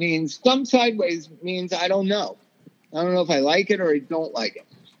sideways. Thumb sideways means I don't know. I don't know if I like it or I don't like it.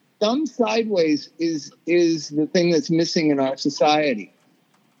 Thumb sideways is the thing that's missing in our society.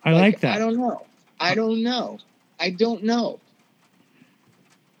 I like that. I don't know. I don't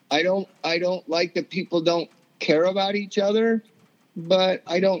like that people don't care about each other, but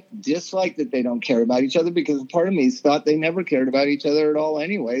I don't dislike that they don't care about each other because part of me thought they never cared about each other at all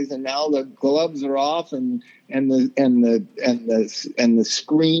anyways. And now the gloves are off and the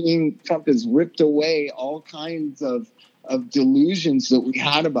screening. Trump has ripped away all kinds of delusions that we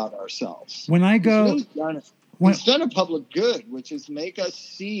had about ourselves. When I go, It's done a public good, which is make us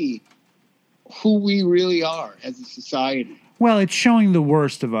see who we really are as a society. Well, it's showing the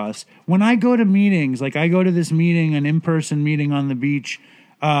worst of us. When I go to meetings, like I go to this meeting, an in-person meeting on the beach,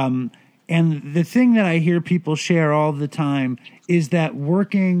 and the thing that I hear people share all the time is that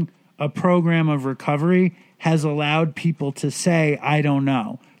working a program of recovery has allowed people to say, I don't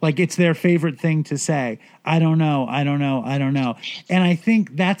know. Like it's their favorite thing to say. I don't know. And I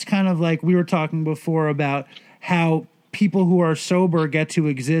think that's kind of like we were talking before about how people who are sober get to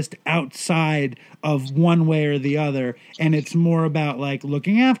exist outside of one way or the other. And it's more about like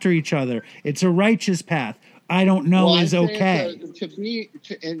looking after each other. It's a righteous path. I don't know Well, is I'm saying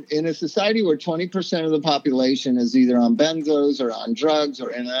okay. In a society where 20% of the population is either on benzos or on drugs or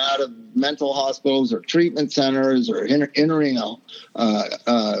in and out of mental hospitals or treatment centers or entering a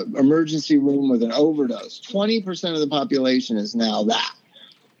emergency room with an overdose, 20% of the population is now that.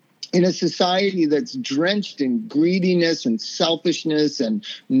 In a society that's drenched in greediness and selfishness and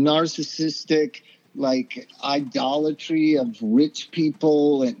narcissistic, like idolatry of rich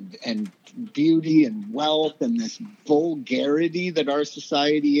people and beauty and wealth and this vulgarity that our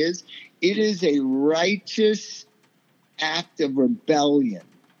society is, it is a righteous act of rebellion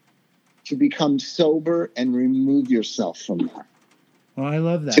to become sober and remove yourself from that. Well, I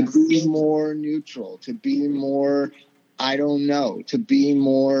love that. To be more neutral, to be more, I don't know, to be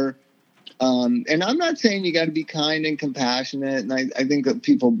more, and I'm not saying you got to be kind and compassionate. And I think that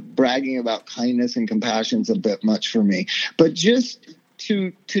people bragging about kindness and compassion is a bit much for me, but just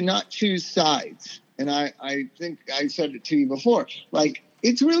to not choose sides. And I think I said it to you before, like,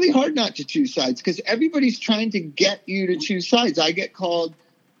 it's really hard not to choose sides because everybody's trying to get you to choose sides. I get called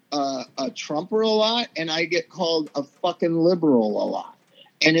a Trumper a lot, and I get called a fucking liberal a lot.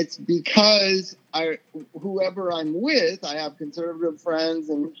 And it's because whoever I'm with, I have conservative friends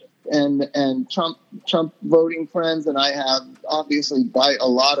and Trump voting friends, and I have obviously a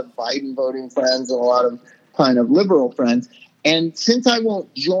lot of Biden voting friends and a lot of kind of liberal friends. And since I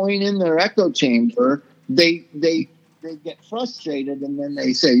won't join in their echo chamber, they get frustrated, and then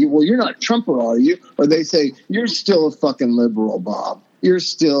they say, well, you're not a Trumper, are you? Or they say, you're still a fucking liberal, Bob. You're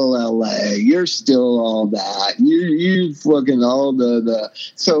still LA. You're still all that. You fucking all the.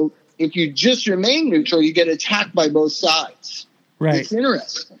 So if you just remain neutral, you get attacked by both sides. Right. It's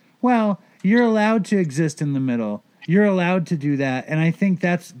interesting. Well, you're allowed to exist in the middle. You're allowed to do that, and I think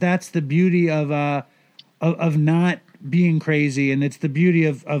that's the beauty of not being crazy, and it's the beauty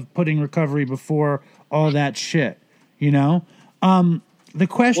of putting recovery before all that shit. You know, the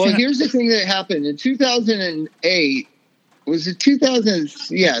question. Well, here's the thing that happened in 2008. Was it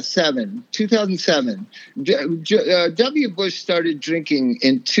 2007? 2007. W. Bush started drinking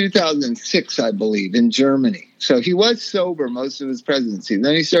in 2006, I believe, in Germany. So he was sober most of his presidency.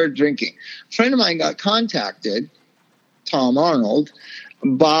 Then he started drinking. A friend of mine got contacted, Tom Arnold,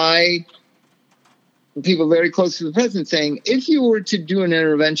 by people very close to the president saying, if you were to do an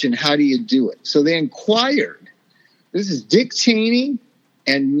intervention, how do you do it? So they inquired. This is Dick Cheney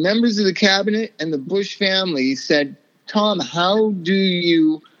and members of the cabinet and the Bush family said, Tom, how do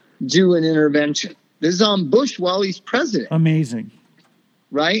you do an intervention? This is on Bush while he's president. Amazing.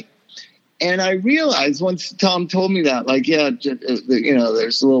 Right? And I realized once Tom told me that, like, yeah, you know,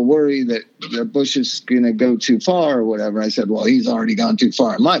 there's a little worry that Bush is going to go too far or whatever. I said, well, he's already gone too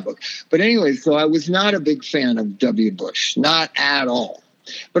far in my book. But anyway, so I was not a big fan of W. Bush, not at all.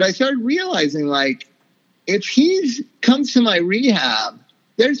 But I started realizing, like, if he comes to my rehab,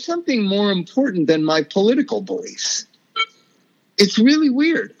 there's something more important than my political beliefs. It's really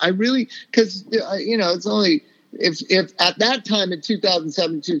weird. Because, you know, it's only, if at that time in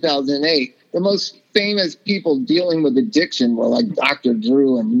 2007, 2008, the most famous people dealing with addiction were like Dr.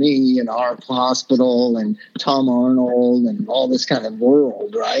 Drew and me and our hospital and Tom Arnold and all this kind of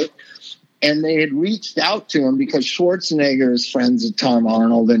world, right? And they had reached out to him because Schwarzenegger is friends with Tom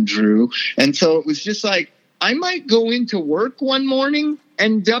Arnold and Drew. And so it was just like, I might go into work one morning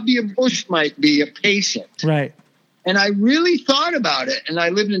and W. Bush might be a patient. Right. And I really thought about it. And I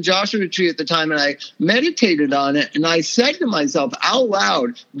lived in Joshua Tree at the time, and I meditated on it. And I said to myself out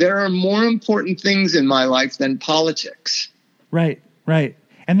loud, there are more important things in my life than politics. Right, right.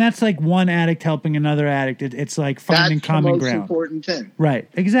 And that's like one addict helping another addict. It's like finding common ground. That's the most important thing. Right,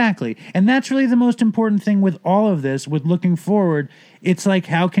 exactly. And that's really the most important thing with all of this, with looking forward. It's like,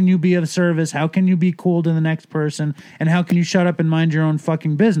 how can you be of service? How can you be cool to the next person? And how can you shut up and mind your own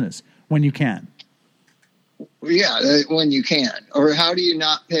fucking business when you can? Yeah, when you can. Or how do you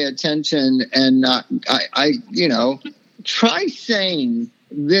not pay attention and not, you know, try saying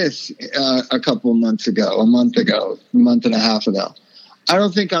this a month and a half ago. I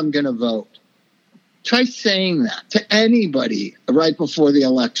don't think I'm going to vote. Try saying that to anybody right before the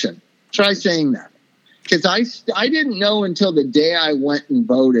election. Try saying that. Because I didn't know until the day I went and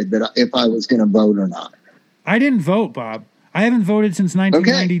voted that if I was going to vote or not. I didn't vote, Bob. I haven't voted since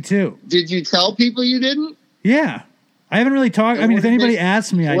 1992. Okay. Did you tell people you didn't? Yeah. I haven't really talked. I mean, if anybody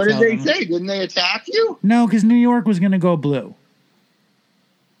asks me, I tell them. What did they say? Didn't they attack you? No, because New York was going to go blue.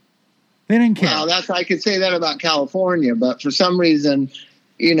 They didn't care. Well, I could say that about California, but for some reason,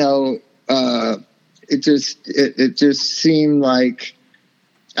 you know, it just seemed like,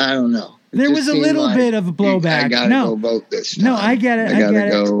 I don't know. There was a little bit of a blowback. I gotta go vote this time. No, I get it.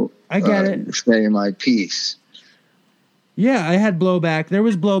 I get it. Say my piece. Yeah, I had blowback. There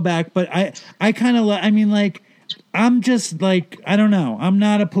was blowback, but I kind of, I mean, like, I'm just like, I don't know. I'm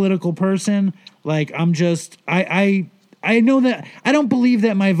not a political person. Like, I'm just, I know that, I don't believe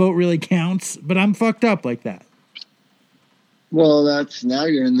that my vote really counts, but I'm fucked up like that. Well, now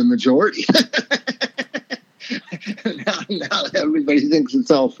you're in the majority. now everybody thinks it's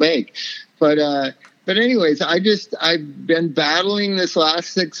all fake. But anyways, I've been battling this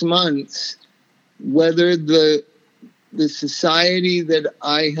last 6 months, whether the society that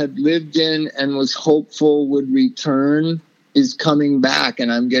I had lived in and was hopeful would return is coming back, and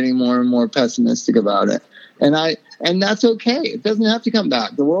I'm getting more and more pessimistic about it. And that's okay. It doesn't have to come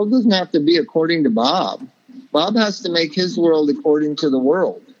back. The world doesn't have to be according to Bob. Bob has to make his world according to the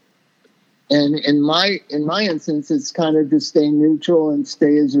world. And in my instance, it's kind of to stay neutral and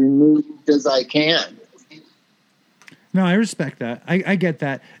stay as removed as I can. No, I respect that. I get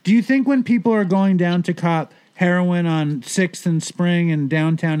that. Do you think when people are going down to cop heroin on 6th and Spring in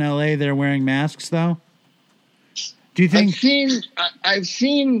downtown LA, they're wearing masks though? Do you think I've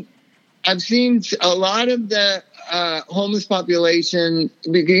seen a lot of the homeless population,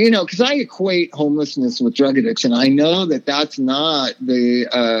 because I equate homelessness with drug addiction. I know that's not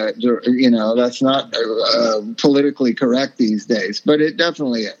that's not politically correct these days, but it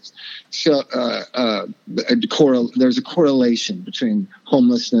definitely is. So there's a correlation between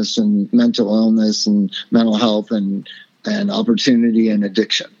homelessness and mental illness and mental health and opportunity and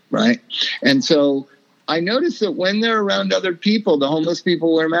addiction, right? And so I noticed that when they're around other people, the homeless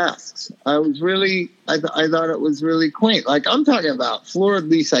people wear masks. I thought it was really quaint. Like, I'm talking about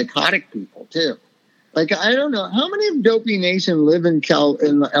floridly psychotic people too. Like, I don't know how many of Dopey Nation live in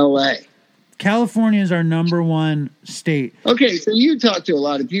LA. California is our number one state. Okay, so you talk to a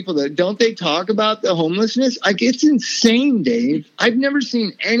lot of people that don't they talk about the homelessness? Like, it's insane, Dave. I've never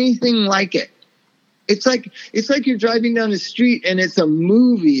seen anything like it. It's like you're driving down the street and it's a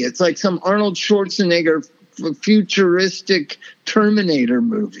movie. It's like some Arnold Schwarzenegger futuristic Terminator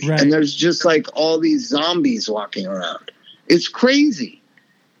movie. Right. And there's just like all these zombies walking around. It's crazy.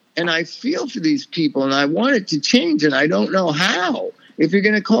 And I feel for these people and I want it to change and I don't know how. If you're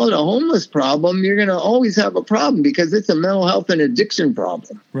going to call it a homeless problem, you're going to always have a problem because it's a mental health and addiction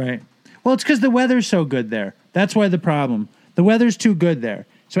problem. Right. Well, it's because the weather's so good there. That's why the problem. The weather's too good there.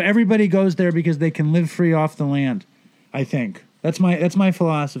 So everybody goes there because they can live free off the land, I think. That's my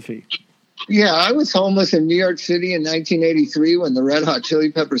philosophy. Yeah, I was homeless in New York City in 1983 when the Red Hot Chili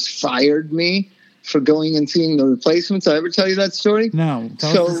Peppers fired me for going and seeing the Replacements. I ever tell you that story? No,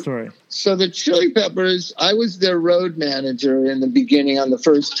 tell us the story. So the Chili Peppers, I was their road manager in the beginning on the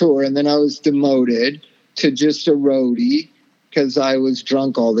first tour, and then I was demoted to just a roadie because I was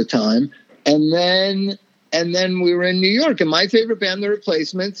drunk all the time. And then we were in New York, and my favorite band, The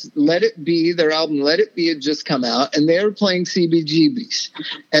Replacements, Let It Be, their album Let It Be had just come out, and they were playing CBGBs.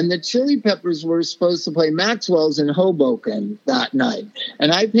 And the Chili Peppers were supposed to play Maxwell's in Hoboken that night.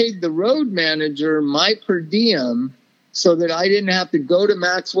 And I paid the road manager my per diem so that I didn't have to go to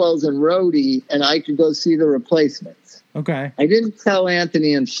Maxwell's and roadie, and I could go see The Replacements. Okay. I didn't tell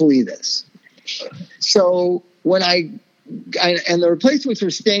Anthony and Flea this. So when and the Replacements were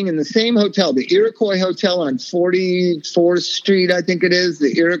staying in the same hotel, the Iroquois Hotel on 44th Street, I think it is.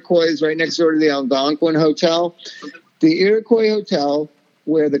 The Iroquois is right next door to the Algonquin Hotel. The Iroquois Hotel,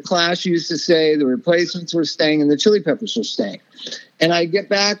 where the Clash used to stay, the Replacements were staying, and the Chili Peppers were staying. And I get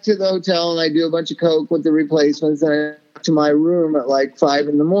back to the hotel, and I do a bunch of coke with the Replacements, and I go to my room at like 5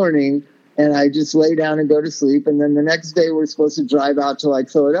 in the morning, and I just lay down and go to sleep. And then the next day, we're supposed to drive out to like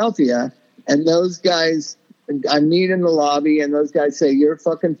Philadelphia, and those guys... I meet in the lobby, and those guys say, "You're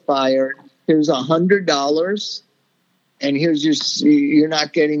fucking fired. Here's $100, and you're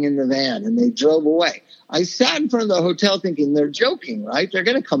not getting in the van." And they drove away. I sat in front of the hotel thinking, they're joking, right? They're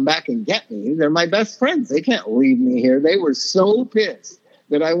going to come back and get me. They're my best friends. They can't leave me here. They were so pissed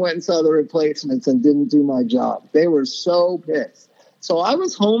that I went and saw the Replacements and didn't do my job. They were so pissed. So I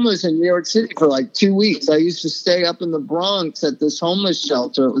was homeless in New York City for like 2 weeks. I used to stay up in the Bronx at this homeless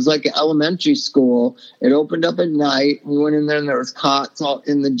shelter. It was like an elementary school. It opened up at night. We went in there and there was cots all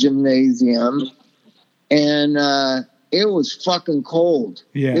in the gymnasium. And it was fucking cold.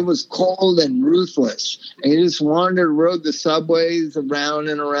 Yeah. It was cold and ruthless. And you just rode the subways around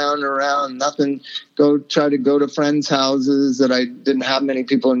and around and around. Nothing. Try to go to friends' houses that I didn't have many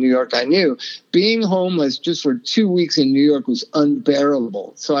people in New York I knew. Being homeless just for 2 weeks in New York was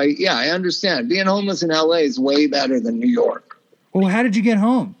unbearable. So I understand. Being homeless in LA is way better than New York. Well, how did you get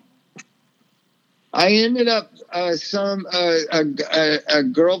home? I ended up a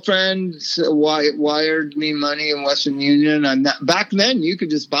girlfriend wired me money in Western Union. And back then, you could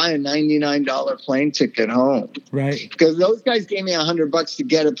just buy a $99 plane ticket home, Right. Because those guys gave me $100 to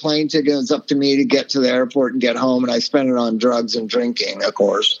get a plane ticket. It was up to me to get to the airport and get home, and I spent it on drugs and drinking, of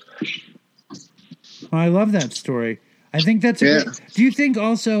course. I love that story. I think that's do you think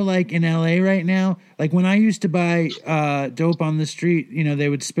also, like, in LA right now, like when I used to buy dope on the street, you know, they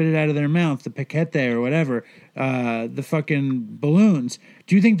would spit it out of their mouth, the paquete or whatever, the fucking balloons.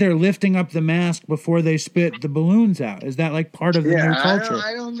 Do you think they're lifting up the mask before they spit the balloons out? Is that like part of the new culture?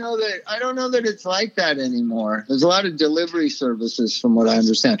 I don't know that it's like that anymore. There's a lot of delivery services from what I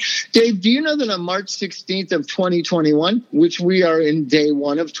understand. Dave, do you know that on March 16th of 2021, which we are in day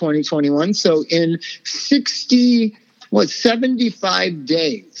 1 of 2021, so in 75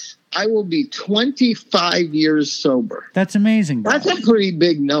 days, I will be 25 years sober. That's amazing, bro. That's a pretty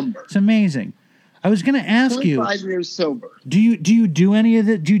big number. It's amazing. I was going to ask you, 25 years sober. Do you do any of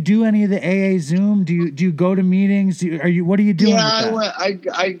the AA Zoom? Do you go to meetings? What are you doing? Yeah, with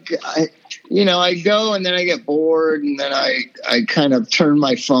that? I go and then I get bored and then I kind of turn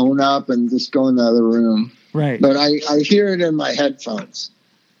my phone up and just go in the other room. Right. But I hear it in my headphones.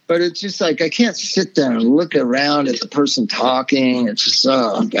 But it's just like I can't sit there and look around at the person talking. It's just,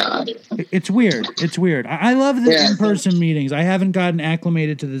 oh, God. It's weird. It's weird. I love the in-person meetings. I haven't gotten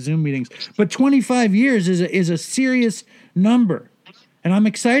acclimated to the Zoom meetings. But 25 years is a serious number. And I'm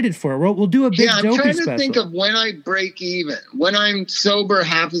excited for it. We'll do a big Dopey special. I'm trying to think of when I break even. When I'm sober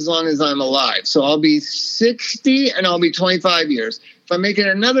half as long as I'm alive. So I'll be 60 and I'll be 25 years. If I make it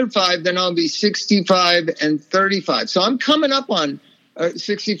another 5, then I'll be 65 and 35. So I'm coming up on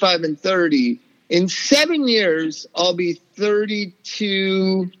 65 and 30. In 7 years, I'll be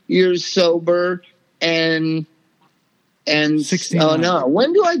 32 years sober and 69. Oh no!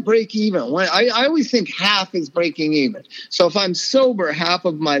 When do I break even? When I always think half is breaking even. So if I'm sober half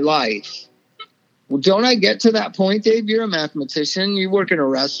of my life, well, don't I get to that point, Dave? You're a mathematician. You work in a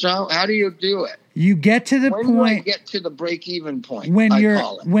restaurant. How do you do it? You get to the when point. When do I get to the break even point? When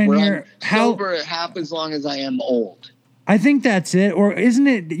I'm sober half as long as I am old. I think that's it. Or isn't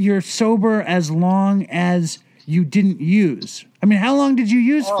it you're sober as long as you didn't use? I mean, how long did you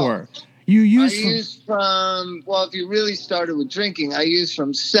use for? I used from, if you really started with drinking, I used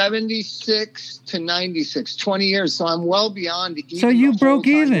from 76 to 96, 20 years. So I'm well beyond even. So you broke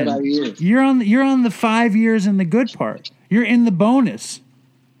even. You're on the 5 years in the good part. You're in the bonus.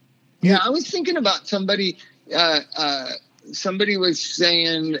 Yeah, I was thinking about somebody. Somebody was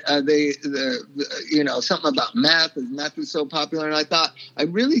saying something about meth. Meth is so popular, and I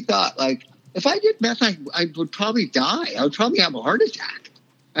really thought like if I did meth, I would probably die. I would probably have a heart attack.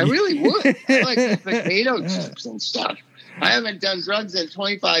 I really would. I like the potato chips and stuff. I haven't done drugs in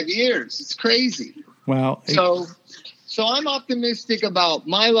 25 years. It's crazy. Well, so I'm optimistic about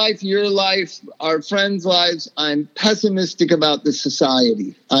my life, your life, our friends' lives. I'm pessimistic about the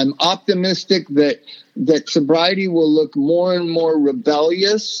society. I'm optimistic that sobriety will look more and more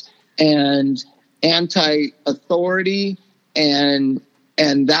rebellious and anti-authority and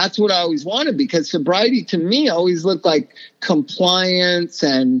that's what I always wanted, because sobriety to me always looked like compliance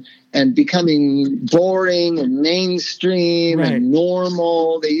and becoming boring and mainstream and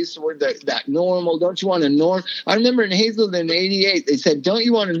normal. They used the word that normal. Don't you want a norm? I remember in Hazelden in 88, they said, don't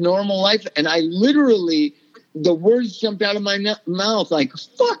you want a normal life? And I literally, the words jumped out of my mouth like,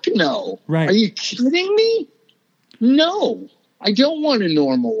 fuck no. Right. Are you kidding me? No, I don't want a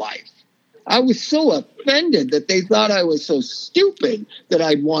normal life. I was so offended that they thought I was so stupid that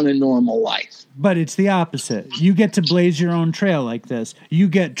I'd want a normal life. But it's the opposite. You get to blaze your own trail like this. You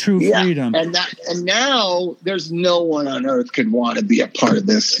get true freedom. And now there's no one on earth could want to be a part of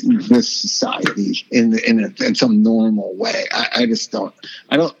this society in some normal way. I just don't.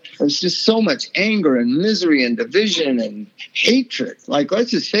 There's just so much anger and misery and division and hatred. Like,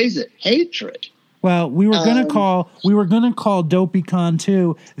 let's just face it, hatred. Well, we were gonna call DopeyCon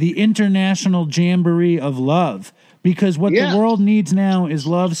 2 the International Jamboree of Love, because what the world needs now is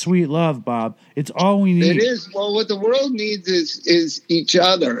love, sweet love, Bob. It's all we need. It is. Well, what the world needs is each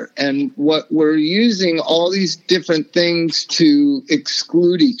other, and what we're using all these different things to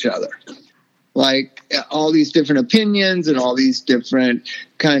exclude each other, like all these different opinions and all these different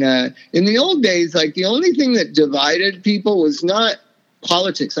kind of. In the old days, like the only thing that divided people was not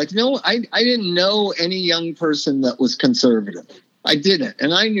politics. Like, no, I didn't know any young person that was conservative. I didn't.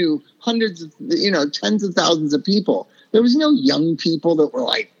 And I knew hundreds of, tens of thousands of people. There was no young people that were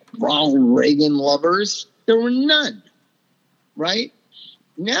like Ronald Reagan lovers. There were none. Right?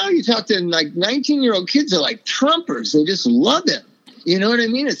 Now you talk to like 19-year-old kids are like Trumpers. They just love him. You know what I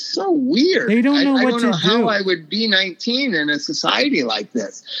mean? It's so weird. They don't know I what don't to know how do. I would be 19 in a society like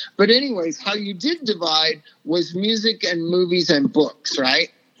this. But anyways, how you did divide was music and movies and books, right?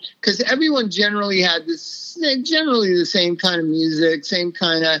 Because everyone generally had generally the same kind of music, same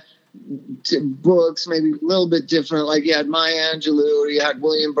kind of books, maybe a little bit different. Like you had Maya Angelou, or you had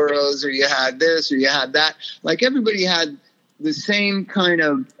William Burroughs, or you had this, or you had that. Like everybody had the same kind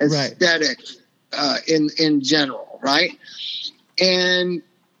of aesthetic in general, right? And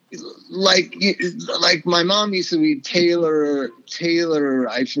like my mom used to read Taylor,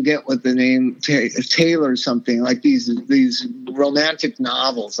 I forget what the name, Taylor something, like these romantic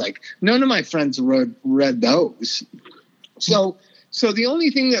novels. Like none of my friends read those. So the only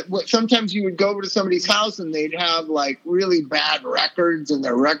thing that sometimes you would go over to somebody's house and they'd have like really bad records in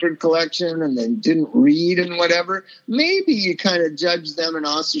their record collection and they didn't read and whatever. Maybe you kind of judged them and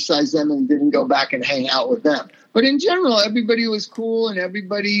ostracized them and didn't go back and hang out with them. But in general, everybody was cool, and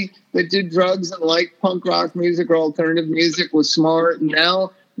everybody that did drugs and liked punk rock music or alternative music was smart. And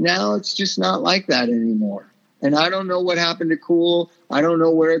now it's just not like that anymore. And I don't know what happened to cool. I don't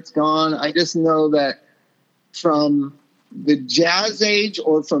know where it's gone. I just know that from the jazz age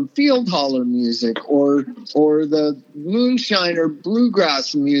or from field holler music or the moonshine or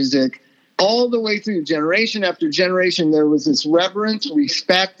bluegrass music, all the way through generation after generation, there was this reverence,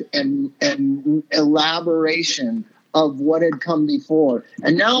 respect, and elaboration of what had come before.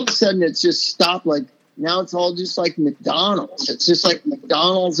 And now all of a sudden it's just stopped. Like now it's all just like McDonald's. It's just like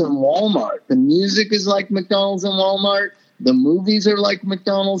McDonald's and Walmart. The music is like McDonald's and Walmart. The movies are like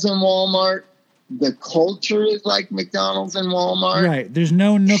McDonald's and Walmart. The culture is like McDonald's and Walmart. Right. There's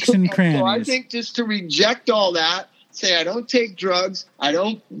no nooks and crannies. So I think just to reject all that, say I don't take drugs, I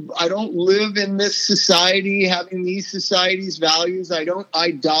don't live in this society having these society's values. I don't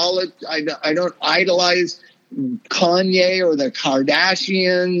idolize Kanye or the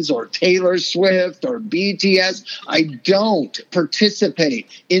Kardashians or Taylor Swift or BTS. I don't participate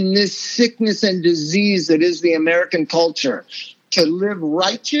in this sickness and disease that is the American culture. To live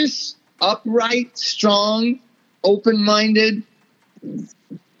righteous, upright, strong, open-minded,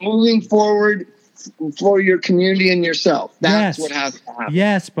 moving forward for your community and yourself. That's what has to happen.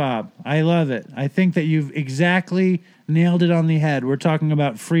 Yes, Bob. I love it. I think that you've exactly nailed it on the head. We're talking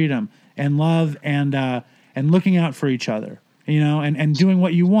about freedom and love and looking out for each other, and doing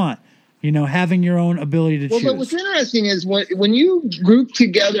what you want, having your own ability to choose. But what's interesting is when you group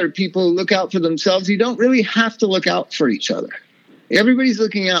together people who look out for themselves, you don't really have to look out for each other. Everybody's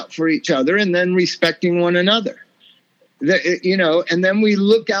looking out for each other and then respecting one another. And then we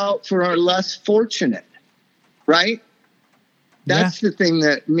look out for our less fortunate, right? That's the thing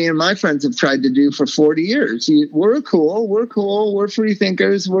that me and my friends have tried to do for 40 years. We're cool. We're free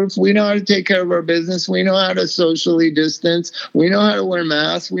thinkers. We know how to take care of our business. We know how to socially distance. We know how to wear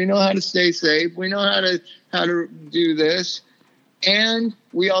masks. We know how to stay safe. We know how to do this. And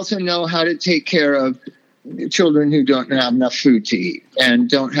we also know how to take care of children who don't have enough food to eat and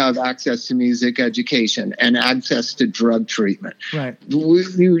don't have access to music education and access to drug treatment. Right.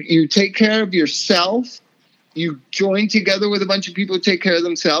 You take care of yourself. You join together with a bunch of people who take care of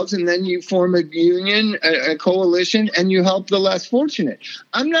themselves, and then you form a union, a coalition, and you help the less fortunate.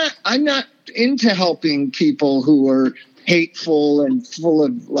 I'm not into helping people who are hateful and full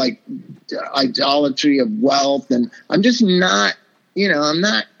of like idolatry of wealth, and I'm just not. I'm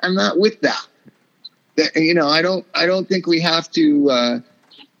not with that. I don't think we have to.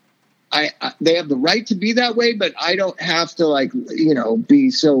 They have the right to be that way, but I don't have to be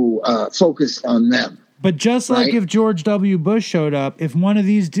so focused on them. But just like if George W. Bush showed up, if one of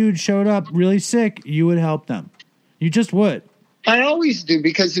these dudes showed up really sick, you would help them. You just would. I always do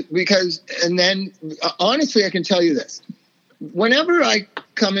because and then honestly, I can tell you this. Whenever I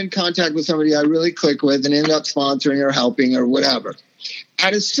come in contact with somebody I really click with and end up sponsoring or helping or whatever,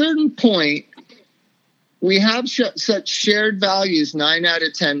 at a certain point, we have such shared values 9 out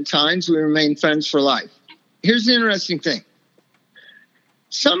of 10 times, we remain friends for life. Here's the interesting thing.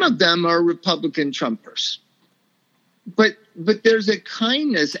 Some of them are Republican Trumpers, but there's a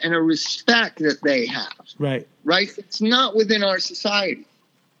kindness and a respect that they have. Right. It's not within our society.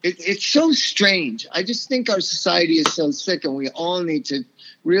 It's so strange. I just think our society is so sick, and we all need to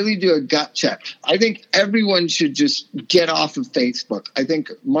really do a gut check. I think everyone should just get off of Facebook. I think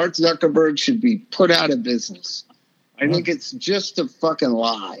Mark Zuckerberg should be put out of business. I think it's just a fucking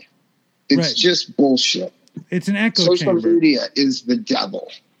lie. It's just bullshit. It's an echo Social chamber. media is the devil.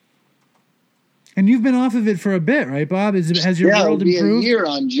 And you've been off of it for a bit, right, Bob? Has your world improved? It'll be a year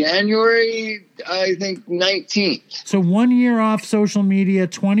on January, I think, 19th. So 1 year off social media,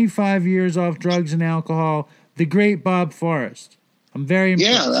 25 years off drugs and alcohol. The great Bob Forrest. I'm very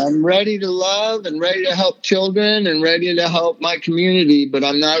impressed. Yeah, I'm ready to love and ready to help children and ready to help my community, but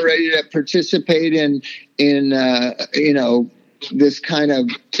I'm not ready to participate in this kind of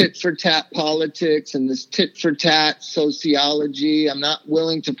tit for tat politics and this tit for tat sociology. I'm not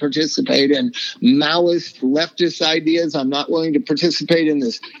willing to participate in Maoist leftist ideas. I'm not willing to participate in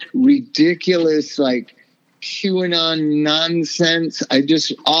this ridiculous, like, QAnon nonsense. I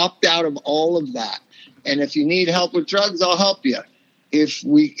just opt out of all of that. And if you need help with drugs, I'll help you. If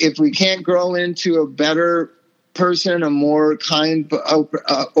we can't grow into a better person, a more kind,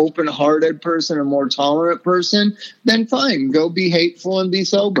 open-hearted person, a more tolerant person, then fine, go be hateful and be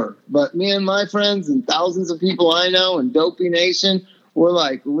sober. But me and my friends and thousands of people I know in Dopey Nation, we're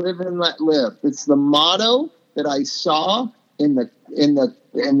like, live and let live. It's the motto that I saw in the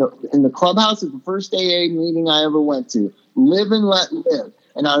clubhouse at the first AA meeting I ever went to. Live and let live.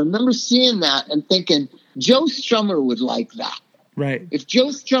 And I remember seeing that and thinking, Joe Strummer would like that. Right. If Joe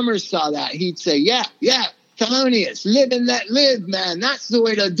Strummer saw that, he'd say, yeah, Thelonious, live and let live, man. That's the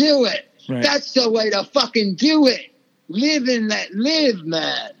way to do it. Right. That's the way to fucking do it. Live and let live,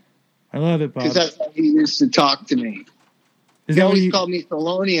 man. I love it, Bob. Because that's how he used to talk to me. He always called me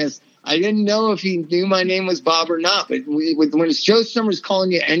Thelonious. I didn't know if he knew my name was Bob or not, but when it's Joe Strummer's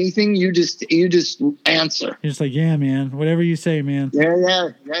calling you anything, you just answer. You're just like, yeah, man. Whatever you say, man.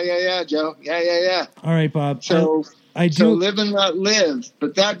 Yeah, Joe. Yeah. All right, Bob. So I do. So live and let live.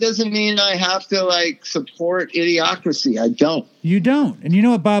 But that doesn't mean I have to, like, support idiocracy. I don't. You don't. And you know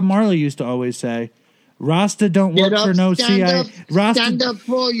what Bob Marley used to always say? Rasta don't work for no CIA. Stand up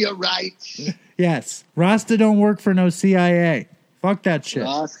for your rights. Yes. Rasta don't work for no CIA. Fuck that shit.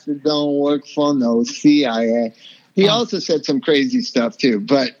 Rasta don't work for no CIA. He also said some crazy stuff too.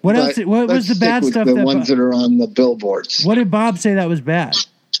 But what else? What was the bad stuff? The ones that are on the billboards. What did Bob say that was bad?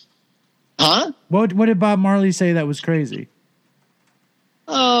 Huh? What did Bob Marley say that was crazy?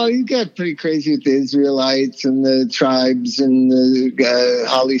 Oh, you got pretty crazy with the Israelites and the tribes and the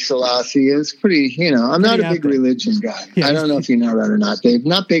Haile Selassie. It's pretty, I'm not a big religion guy. Yeah, I don't know if you know that or not, Dave.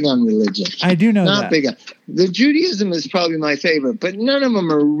 Not big on religion. I do know not that. Big on. The Judaism is probably my favorite, but none of them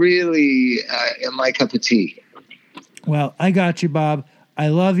are really my cup of tea. Well, I got you, Bob. I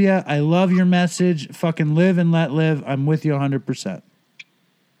love you. I love your message. Fucking live and let live. I'm with you 100%.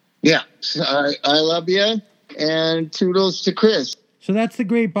 Yeah, I love you, and toodles to Chris. So that's the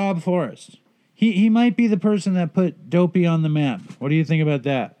great Bob Forrest. He might be the person that put Dopey on the map. What do you think about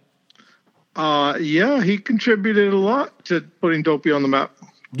that? Yeah, he contributed a lot to putting Dopey on the map.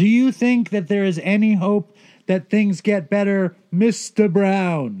 Do you think that there is any hope that things get better, Mr.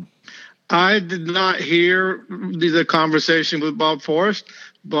 Brown? I did not hear the conversation with Bob Forrest,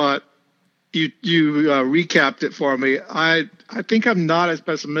 but you recapped it for me. I think I'm not as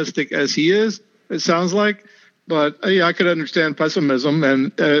pessimistic as he is, it sounds like. But yeah, I could understand pessimism,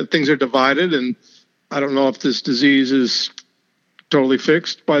 and things are divided, and I don't know if this disease is totally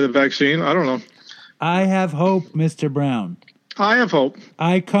fixed by the vaccine. I don't know. I have hope, Mr. Brown. I have hope.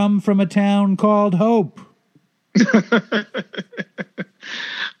 I come from a town called Hope.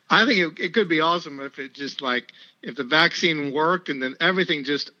 I think it could be awesome if it just if the vaccine worked and then everything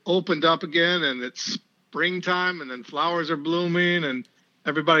just opened up again and it's springtime and then flowers are blooming and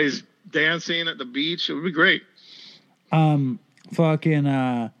everybody's dancing at the beach. It would be great. I'm working.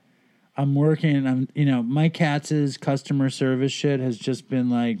 Mike Katz's customer service shit has just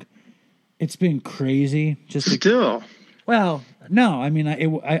been it's been crazy. Just still. Well, no, I mean,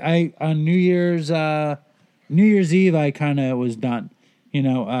 I on New Year's Eve, I kind of was done.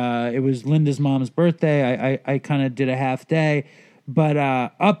 It was Linda's mom's birthday. I kind of did a half day, but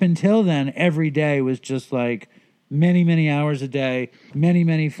up until then, every day was just many, many hours a day, many,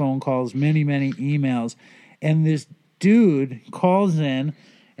 many phone calls, many, many emails. And this dude calls in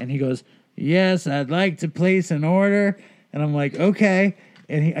and he goes, "Yes, I'd like to place an order." And I'm like, "Okay."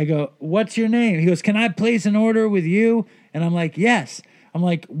 And I go, "What's your name?" He goes, "Can I place an order with you?" And I'm like, "Yes." I'm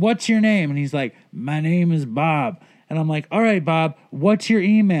like, "What's your name?" And he's like, "My name is Bob." And I'm like, "All right, Bob, what's your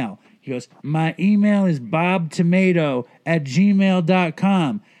email?" He goes, "My email is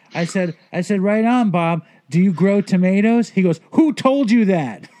bobtomato@gmail.com. I said, "Right on, Bob. Do you grow tomatoes?" He goes, "Who told you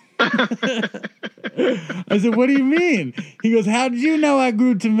that?" I said, "What do you mean?" He goes, "How did you know I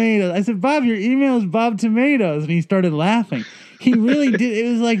grew tomatoes?" I said, "Bob, your email is Bob Tomatoes." And he started laughing. He really did.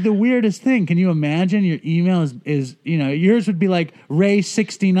 It was the weirdest thing. Can you imagine your email is yours would be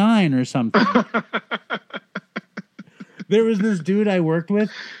Ray69 or something. There was this dude I worked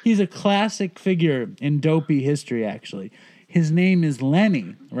with. He's a classic figure in Dopey history, actually. His name is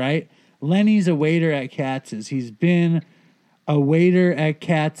Lenny, right? Lenny's a waiter at Katz's. He's been a waiter at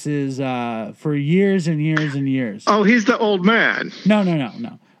Katz's for years and years and years. Oh, he's the old man.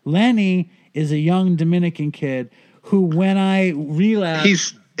 No. Lenny is a young Dominican kid who, when I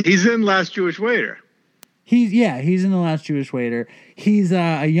relapsed... He's in Last Jewish Waiter. He's in The Last Jewish Waiter. He's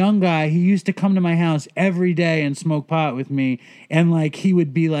a young guy. He used to come to my house every day and smoke pot with me. And, like, he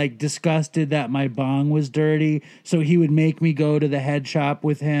would be, like, disgusted that my bong was dirty. So he would make me go to the head shop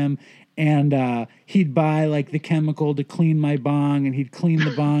with him. And he'd buy, like, the chemical to clean my bong. And he'd clean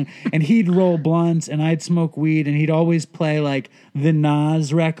the bong. And he'd roll blunts. And I'd smoke weed. And he'd always play, like, the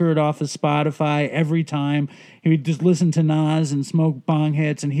Nas record off of Spotify every time. He would just listen to Nas and smoke bong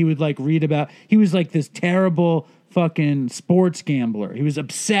hits. And he would, like, read about... He was, like, this terrible fucking sports gambler. He was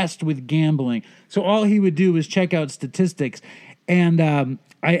obsessed with gambling. So all he would do was check out statistics. And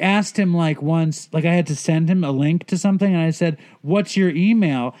I asked him, like, once, like, I had to send him a link to something, and I said, "What's your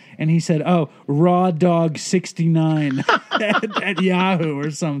email?" And he said, "Oh, rawdog69 at Yahoo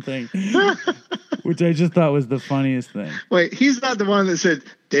or something," which I just thought was the funniest thing. Wait, he's not the one that said,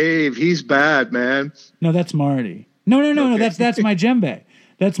 "Dave, he's bad, man." No, that's Marty. No, Okay. that's my djembe.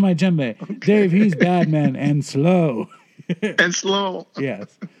 That's my djembe. Okay. Dave, he's bad, man, and slow. And slow.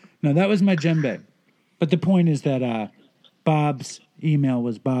 Yes. No, that was my djembe. But the point is that Bob's email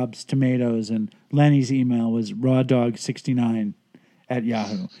was Bob's Tomatoes, and Lenny's email was rawdog69 at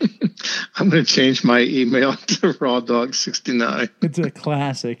Yahoo. I'm going to change my email to rawdog69. It's a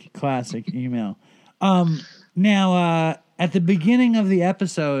classic email. Now, at the beginning of the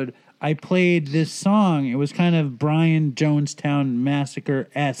episode, I played this song. It was kind of Brian Jonestown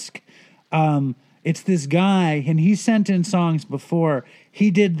Massacre-esque. It's this guy, and he sent in songs before. He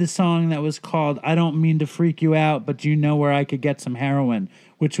did the song that was called "I Don't Mean to Freak You Out, But You Know Where I Could Get Some Heroin,"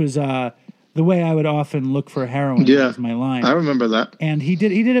 which was the way I would often look for heroin. Yeah, was my line. I remember that. And he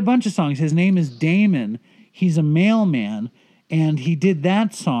did a bunch of songs. His name is Damon. He's a mailman, and he did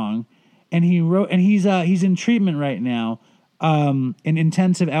that song. And he wrote, and he's in treatment right now, an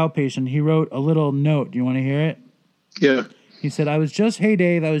intensive outpatient. He wrote a little note. Do you want to hear it? Yeah. He said, "Hey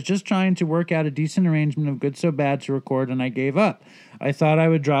Dave, I was just trying to work out a decent arrangement of Good So Bad to record, and I gave up. I thought I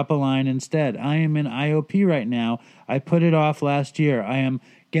would drop a line instead. I am in IOP right now. I put it off last year. I am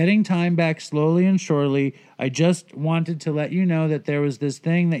getting time back slowly and surely. I just wanted to let you know that there was this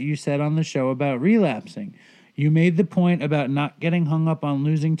thing that you said on the show about relapsing. You made the point about not getting hung up on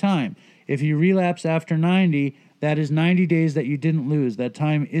losing time. If you relapse after 90, that is 90 days that you didn't lose. That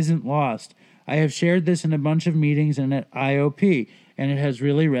time isn't lost. I have shared this in a bunch of meetings and at IOP, and it has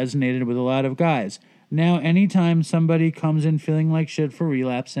really resonated with a lot of guys. Now, anytime somebody comes in feeling like shit for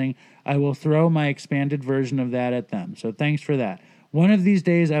relapsing, I will throw my expanded version of that at them. So thanks for that. One of these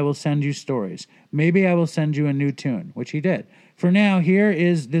days, I will send you stories. Maybe I will send you a new tune," which he did. For now, here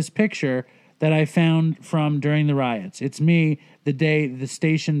is this picture that I found from during the riots. It's me the day the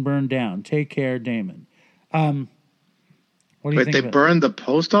station burned down. Take care, Damon. What do you Wait, think? they burned the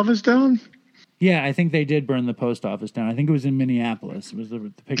post office down? Yeah, I think they did burn the post office down. I think it was in Minneapolis. It was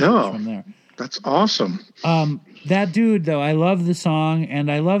the picture was from there. That's awesome. That dude, though, I love the song,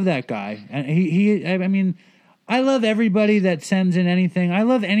 and I love that guy. And I mean, I love everybody that sends in anything. I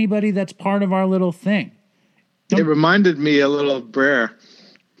love anybody that's part of our little thing. It reminded me a little of Brer.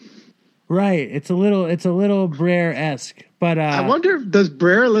 Right. It's a little Brer-esque. But I wonder, does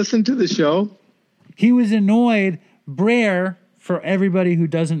Brer listen to the show? He was annoyed. Brer, for everybody who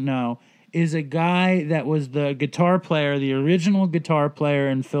doesn't know, is a guy that was the guitar player, the original guitar player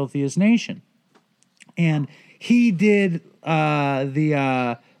in Filthiest Nation. And he did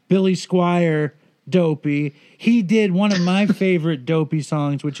the Billy Squier Dopey. He did one of my favorite Dopey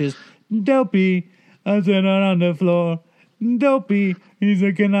songs, which is Dopey, I said out on the floor. Dopey, he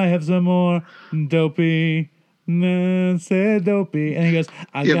said, can I have some more? Dopey, said Dopey. And he goes,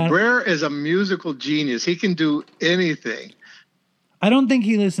 Brer is a musical genius. He can do anything. I don't think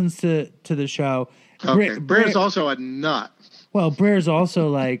he listens to the show. Okay. Brer's also a nut. Well, Brer's also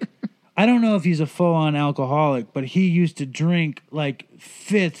like, I don't know if he's a full-on alcoholic, but he used to drink like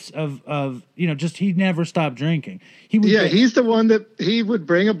fifths of just he never stopped drinking. He's the one that he would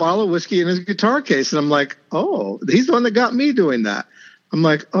bring a bottle of whiskey in his guitar case. And I'm like, oh, he's the one that got me doing that. I'm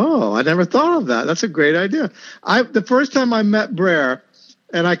like, oh, I never thought of that. That's a great idea. The first time I met Brer,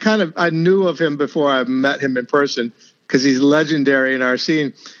 and I knew of him before I met him in person, because he's legendary in our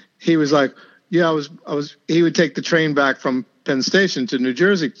scene. He was like, yeah, he would take the train back from Penn Station to New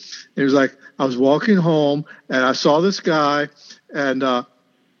Jersey. He was like, I was walking home and I saw this guy, and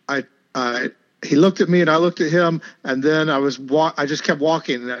he looked at me and I looked at him, and then I just kept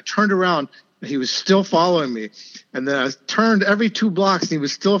walking, and I turned around He was still following me. And then I turned every 2 blocks and he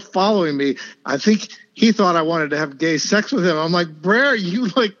was still following me. I think he thought I wanted to have gay sex with him. I'm like, Brer, you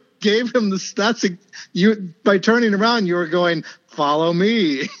like gave him the stats. You, by turning around, you were going, follow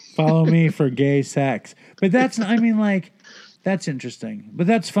me. Follow me for gay sex. But that's, I mean, like, that's interesting. But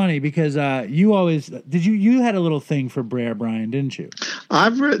that's funny because you had a little thing for Brer, Brian, didn't you?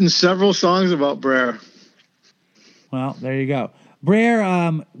 I've written several songs about Brer. Well, there you go. Brer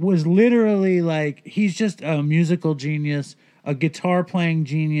was literally like, he's just a musical genius, a guitar playing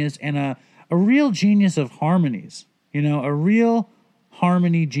genius, and a real genius of harmonies, a real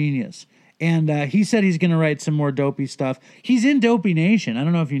harmony genius. And he said he's going to write some more Dopey stuff. He's in Dopey Nation. I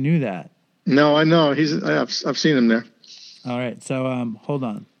don't know if you knew that. No, I know. I've seen him there. All right. So hold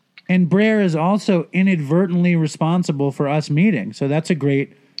on. And Brer is also inadvertently responsible for us meeting. So that's a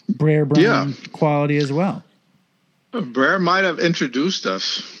great Brer Brian quality as well. Brer might have introduced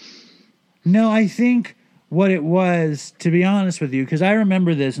us. No, I think what it was, to be honest with you, because I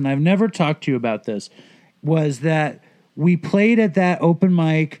remember this, and I've never talked to you about this, was that we played at that open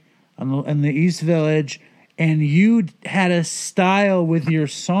mic in the East Village, and you had a style with your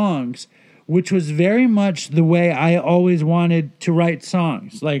songs, which was very much the way I always wanted to write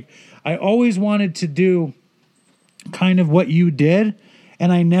songs. Like, I always wanted to do kind of what you did,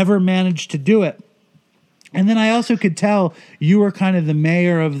 and I never managed to do it. And then I also could tell you were kind of the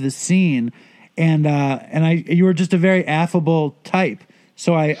mayor of the scene, and you were just a very affable type.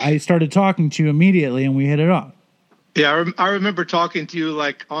 So I started talking to you immediately, and we hit it off. Yeah, I remember talking to you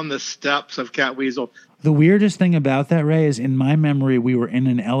like on the steps of Cat Weasel. The weirdest thing about that, Ray, is in my memory we were in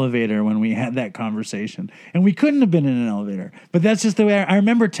an elevator when we had that conversation, and we couldn't have been in an elevator. But that's just the way I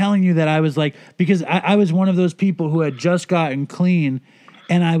remember telling you that I was like, because I was one of those people who had just gotten clean.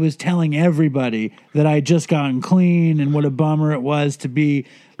 And I was telling everybody that I had just gotten clean and what a bummer it was to be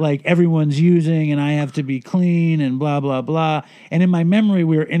like everyone's using and I have to be clean and blah, blah, blah. And in my memory,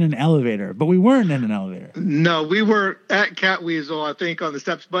 we were in an elevator, but we weren't in an elevator. No, we were at Cat Weasel, I think, on the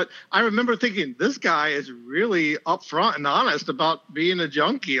steps. But I remember thinking, this guy is really upfront and honest about being a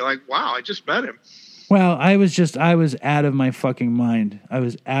junkie. Like, wow, I just met him. Well, I was out of my fucking mind. I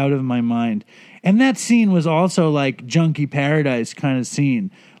was out of my mind. And that scene was also like Junkie Paradise kind of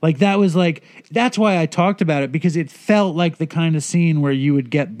scene. Like that was like, that's why I talked about it, because it felt like the kind of scene where you would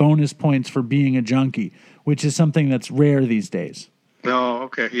get bonus points for being a junkie, which is something that's rare these days. Oh,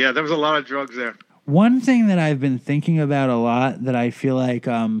 okay. Yeah, there was a lot of drugs there. One thing that I've been thinking about a lot that I feel like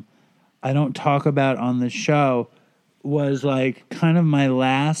I don't talk about on the show was like kind of my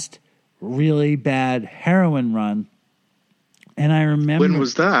last really bad heroin run. And I remember... When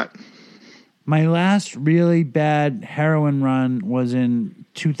was that? My last really bad heroin run was in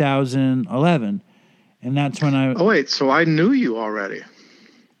 2011, and that's when I... Oh, wait, so I knew you already.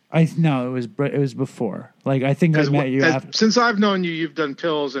 No, it was before. Like, I think I met you after... Since I've known you, you've done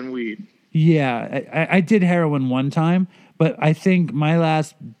pills and weed. Yeah, I did heroin one time, but I think my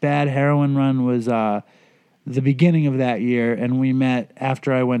last bad heroin run was the beginning of that year, and we met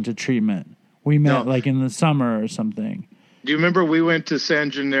after I went to treatment. We met, like, in the summer or something. Do you remember we went to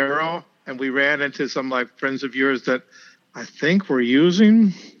San Gennaro? And we ran into some like friends of yours that I think were using.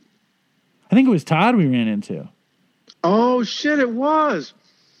 I think it was Todd we ran into. Oh shit! It was.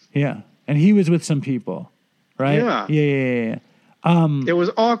 Yeah, and he was with some people, right? Yeah. It was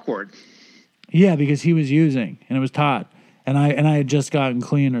awkward. Yeah, because he was using, and it was Todd, and I had just gotten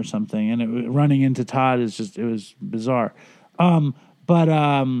clean or something, and running into Todd it was bizarre. But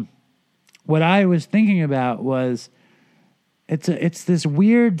what I was thinking about was. It's this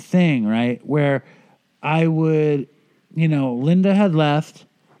weird thing, right? Where I would, Linda had left.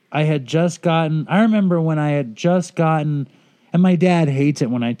 I remember when I had just gotten, and my dad hates it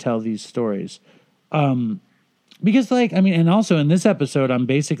when I tell these stories. Because and also in this episode, I'm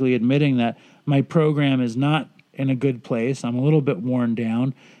basically admitting that my program is not in a good place. I'm a little bit worn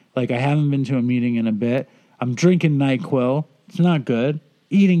down. Like I haven't been to a meeting in a bit. I'm drinking NyQuil. It's not good.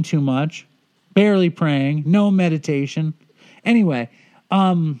 Eating too much. Barely praying. No meditation. Anyway, but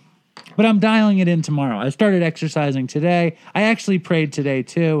I'm dialing it in tomorrow. I started exercising today. I actually prayed today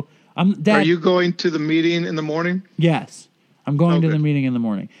too. Dad, are you going to the meeting in the morning? Yes, I'm going to the meeting in the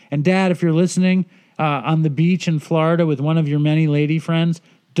morning. And Dad, if you're listening on the beach in Florida with one of your many lady friends,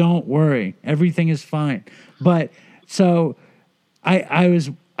 don't worry. Everything is fine. But so it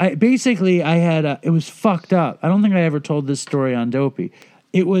was fucked up. I don't think I ever told this story on Dopey.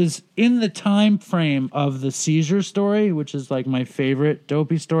 It was in the time frame of the seizure story, which is like my favorite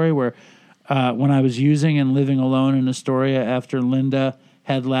Dopey story, where when I was using and living alone in Astoria after Linda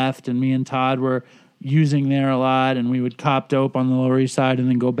had left and me and Todd were using there a lot, and we would cop dope on the Lower East Side and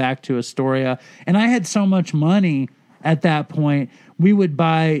then go back to Astoria. And I had so much money at that point, we would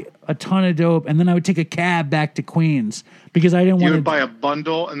buy a ton of dope, and then I would take a cab back to Queens because I didn't want to... You would buy a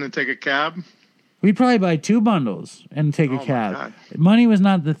bundle and then take a cab? We'd probably buy 2 bundles and take a cab. God. Money was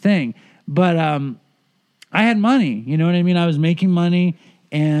not the thing, but I had money. You know what I mean? I was making money,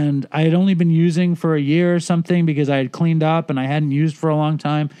 and I had only been using for a year or something because I had cleaned up and I hadn't used for a long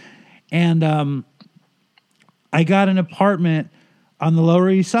time. And I got an apartment on the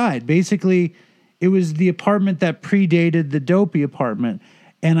Lower East Side. Basically, it was the apartment that predated the Dopey apartment.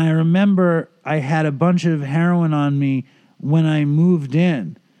 And I remember I had a bunch of heroin on me when I moved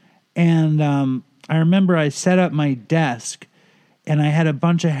in. And I remember I set up my desk and I had a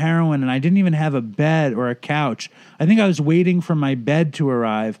bunch of heroin, and I didn't even have a bed or a couch. I think I was waiting for my bed to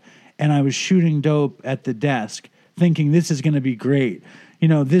arrive, and I was shooting dope at the desk thinking this is going to be great. You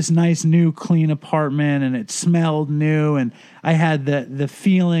know, this nice new clean apartment, and it smelled new, and I had the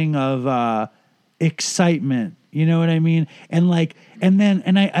feeling of excitement. You know what I mean? And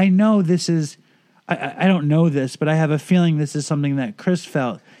I know this is, I don't know this, but I have a feeling this is something that Chris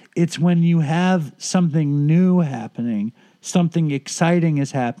felt. It's when you have something new happening, something exciting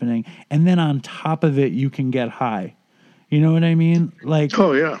is happening, and then on top of it, you can get high. You know what I mean? Like,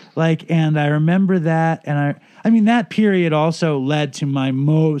 oh yeah. Like, and I remember that, and I mean, that period also led to my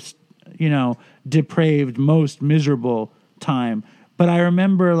most, depraved, most miserable time. But I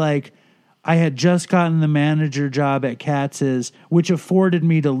remember, like, I had just gotten the manager job at Katz's, which afforded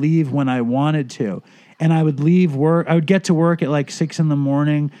me to leave when I wanted to. And I would leave work. I would get to work at like 6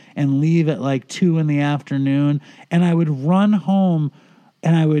 a.m. and leave at like 2 p.m. And I would run home,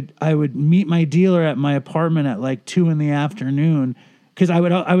 and I would meet my dealer at my apartment at like 2 p.m. because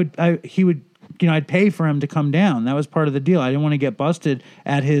he would, I'd pay for him to come down. That was part of the deal. I didn't want to get busted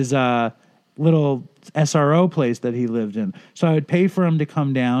at his little SRO place that he lived in. So I would pay for him to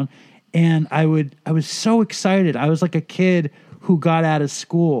come down, and I was so excited. I was like a kid who got out of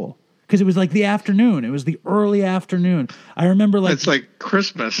school. Because it was like the afternoon. It was the early afternoon. I remember like... It's like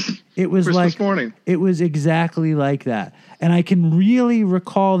Christmas. It was Christmas like... morning. It was exactly like that. And I can really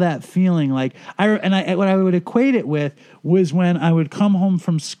recall that feeling. Like what I would equate it with was when I would come home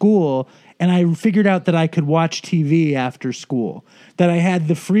from school and I figured out that I could watch TV after school. That I had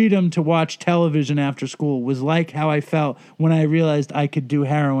the freedom to watch television after school was like how I felt when I realized I could do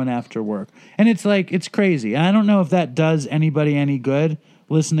heroin after work. And it's like, it's crazy. And I don't know if that does anybody any good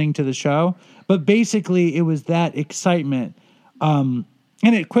listening to the show, but basically it was that excitement, and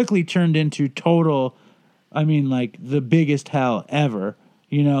it quickly turned into total, like the biggest hell ever,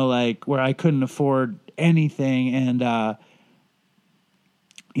 like where I couldn't afford anything, and I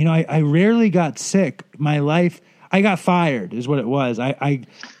rarely got sick. My life, I got fired is what it was. I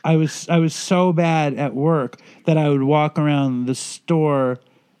was so bad at work that I would walk around the store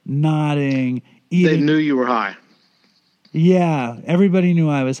nodding, eating. They knew you were high. Yeah, everybody knew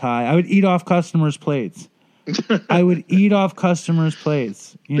I was high. I would eat off customers' plates. But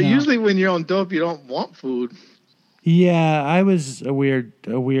usually when you're on dope, you don't want food. Yeah, I was a weird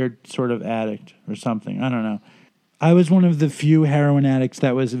sort of addict or something. I don't know. I was one of the few heroin addicts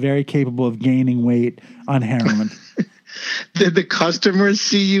that was very capable of gaining weight on heroin. Did the customers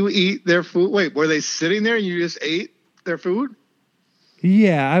see you eat their food? Wait, were they sitting there and you just ate their food?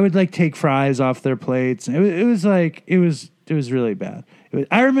 Yeah, I would like take fries off their plates. It was really bad.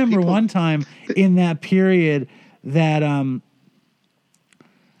 I remember one time in that period that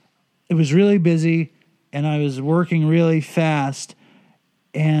it was really busy and I was working really fast,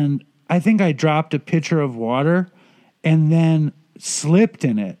 and I think I dropped a pitcher of water and then slipped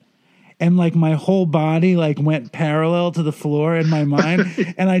in it. And like my whole body like went parallel to the floor in my mind,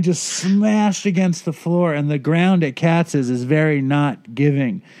 and I just smashed against the floor. And the ground at Katz's is very not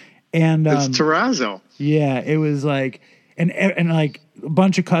giving. And it's terrazzo. Yeah, it was like, and like a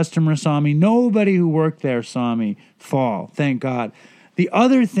bunch of customers saw me. Nobody who worked there saw me fall. Thank God. The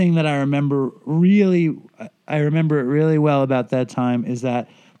other thing that I remember it really well about that time is that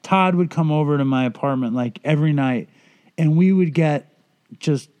Todd would come over to my apartment like every night, and we would get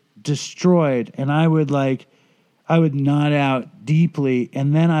just destroyed, and I would nod out deeply,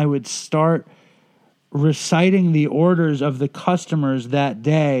 and then I would start reciting the orders of the customers that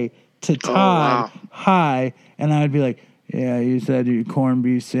day to Todd. Hi, and I would be like, yeah, you said your corned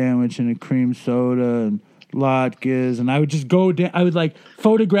beef sandwich and a cream soda and latkes, and I would just go down. I would like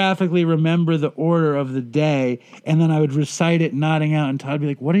photographically remember the order of the day, and then I would recite it nodding out, and Todd would be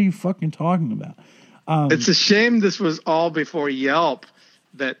like, what are you fucking talking about? It's a shame this was all before Yelp,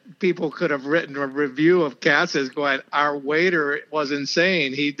 that people could have written a review of Katz's going, our waiter was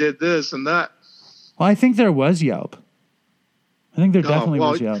insane. He did this and that. Well, I think there was Yelp. I think there definitely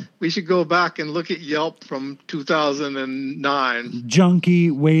was Yelp. We should go back and look at Yelp from 2009. Junkie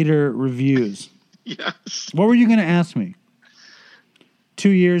waiter reviews. Yes. What were you going to ask me? 2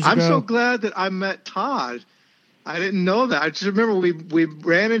 years ago? I'm so glad that I met Todd. I didn't know that. I just remember we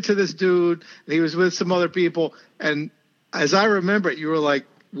ran into this dude, and he was with some other people, and as I remember it, you were like,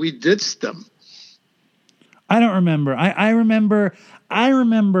 we ditched them. I don't remember. I remember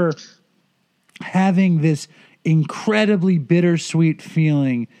having this incredibly bittersweet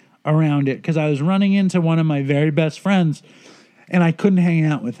feeling around it because I was running into one of my very best friends and I couldn't hang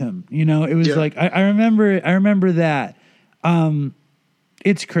out with him. You know, it was like I remember that.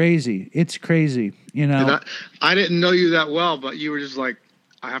 It's crazy. It's crazy. You know, and I didn't know you that well, but you were just like,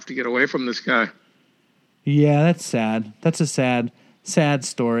 I have to get away from this guy. Yeah, that's sad. That's a sad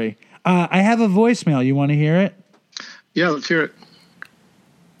story. I have a voicemail. You want to hear it? Yeah, let's hear it.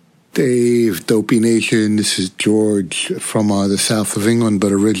 Dave, Dopey Nation, this is George from the south of England,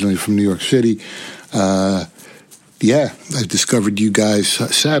 but originally from New York City. I discovered you guys,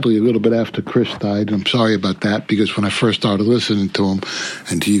 sadly, a little bit after Chris died, and I'm sorry about that, because when I first started listening to him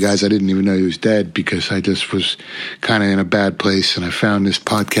and to you guys, I didn't even know he was dead, because I just was kind of in a bad place, and I found this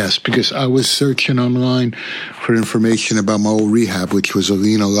podcast because I was searching online for information about my old rehab, which was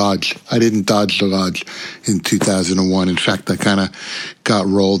Alina Lodge. I didn't dodge the lodge in 2001. In fact, I kind of got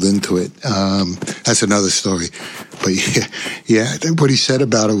rolled into it. That's another story. But yeah, what he said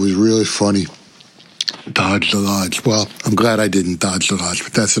about it was really funny. Dodge the lodge. Well, I'm glad I didn't dodge the lodge,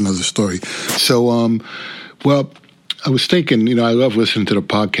 but that's another story. So, well, I was thinking, you know, I love listening to the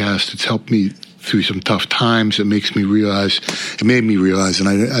podcast. It's helped me through some tough times. It made me realize, and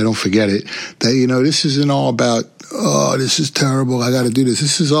I don't forget it, that, you know, this isn't all about, oh, this is terrible, I got to do this.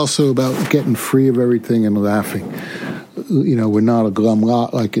 This is also about getting free of everything and laughing. You know, we're not a glum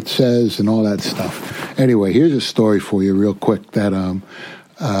lot like it says and all that stuff. Anyway, here's a story for you real quick that,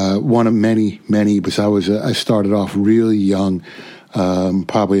 one of many, because I started off really young,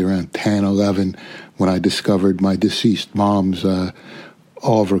 probably around 10, 11, when I discovered my deceased mom's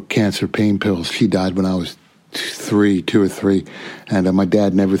all of her cancer pain pills. She died when I was 2 or 3, and my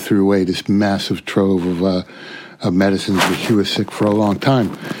dad never threw away this massive trove of medicines, but she was sick for a long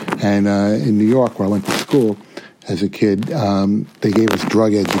time. And in New York, where I went to school as a kid, they gave us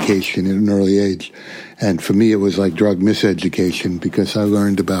drug education at an early age. And for me, it was like drug miseducation, because I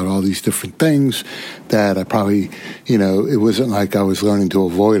learned about all these different things that I probably, you know, it wasn't like I was learning to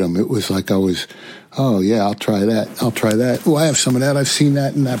avoid them. It was like I was, oh, yeah, I'll try that. Oh, I have some of that. I've seen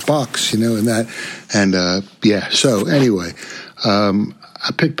that in that box, you know, and that. And, yeah, so anyway,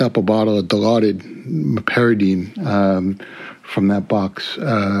 I picked up a bottle of dilaudid meperidine from that box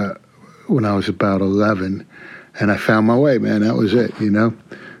when I was about 11. And I found my way, man. That was it, you know.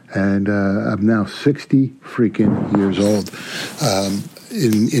 And I'm now 60 freaking years old.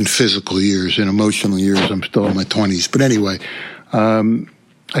 In physical years, in emotional years, I'm still in my 20s. But anyway,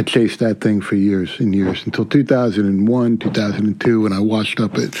 I chased that thing for years and years until 2001, 2002, when I washed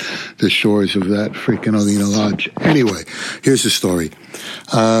up at the shores of that freaking Alina Lodge. Anyway, here's the story.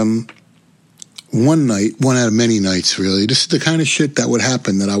 One night, one out of many nights, really, this is the kind of shit that would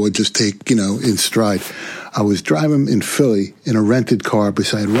happen that I would just take, you know, in stride. I was driving in Philly in a rented car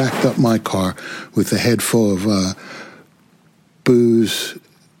because I had racked up my car with a head full of booze,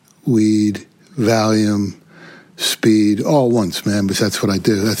 weed, Valium, speed, all at once, man, because that's what I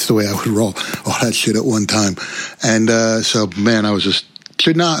do. That's the way I would roll, all that shit at one time. And so, man, I was just,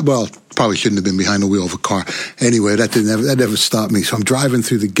 probably shouldn't have been behind the wheel of a car. Anyway, that never stopped me. So I'm driving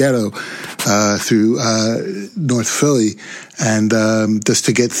through the ghetto, through North Philly, and just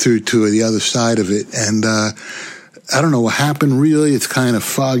to get through to the other side of it. And I don't know what happened, really. It's kind of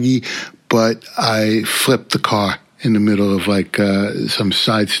foggy, but I flipped the car in the middle of like some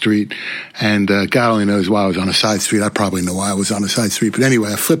side street, and God only knows why I was on a side street. I probably know why I was on a side street. But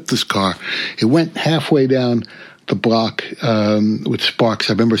anyway, I flipped this car. It went halfway down the block with sparks.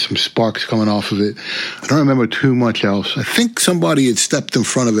 I remember some sparks coming off of it. I don't remember too much else. I think somebody had stepped in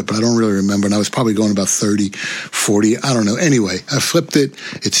front of it, but I don't really remember. And I was probably going about 30, 40. I don't know. Anyway, I flipped it.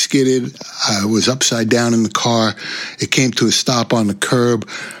 It skidded. I was upside down in the car. It came to a stop on the curb.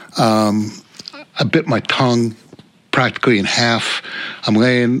 I bit my tongue practically in half. I'm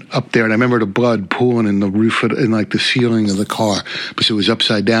laying up there, and I remember the blood pooling in the roof in like the ceiling of the car because it was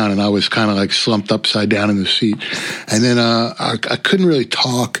upside down, and I was kind of like slumped upside down in the seat. And then I couldn't really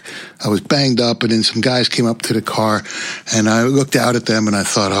talk. I was banged up, and then some guys came up to the car, and I looked out at them, and I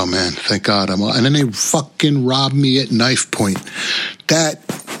thought, oh man, thank God I'm. And then they fucking robbed me at knife point. That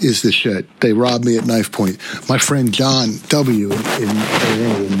is the shit. They robbed me at knife point. My friend John W. in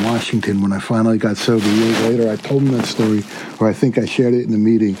AA in Washington, when I finally got sober years later, I told him that story, or I think I shared it in a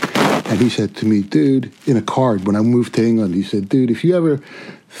meeting, and he said to me, dude, in a card, when I moved to England, he said, dude, if you ever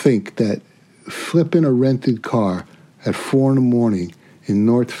think that flipping a rented car at 4 a.m. in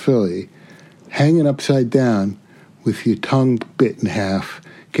North Philly, hanging upside down with your tongue bit in half,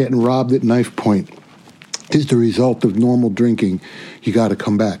 getting robbed at knife point, is the result of normal drinking, you got to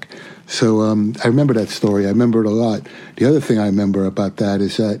come back. So I remember that story. I remember it a lot. The other thing I remember about that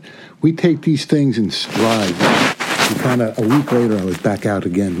is that we take these things in stride. And kind of a week later, I was back out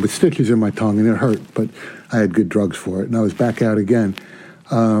again with stitches in my tongue, and it hurt, but I had good drugs for it, and I was back out again.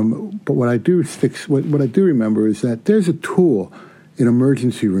 But what I do remember is that there's a tool in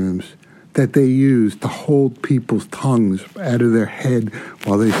emergency rooms that they use to hold people's tongues out of their head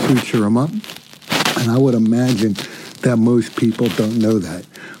while they suture them up. And I would imagine that most people don't know that,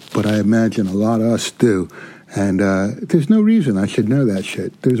 but I imagine a lot of us do. And there's no reason I should know that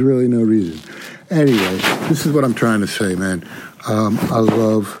shit. There's really no reason. Anyway, this is what I'm trying to say, man. I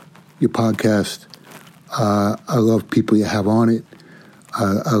love your podcast. I love people you have on it.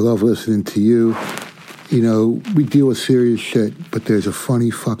 I love listening to you. You know, we deal with serious shit, but there's a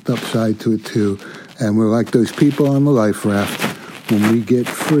funny, fucked up side to it, too. And we're like those people on the life raft. When we get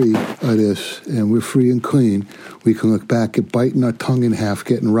free of this and we're free and clean, we can look back at biting our tongue in half,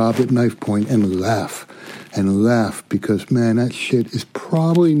 getting robbed at knife point, and laugh because, man, that shit is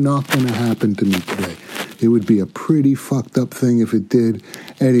probably not going to happen to me today. It would be a pretty fucked up thing if it did.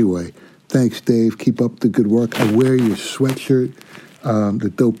 Anyway, thanks, Dave. Keep up the good work. I wear your sweatshirt,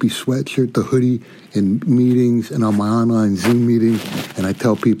 the Dopey sweatshirt, the hoodie in meetings and on my online Zoom meetings, and I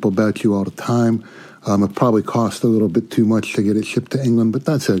tell people about you all the time. It probably cost a little bit too much to get it shipped to England, but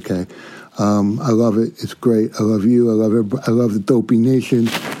that's okay. I love it. It's great. I love you. I love everybody. I love the Dopey Nation.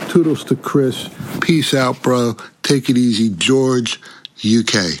 Toodles to Chris. Peace out, bro. Take it easy. George,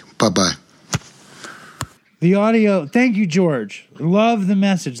 UK. Bye-bye. The audio, thank you, George. Love the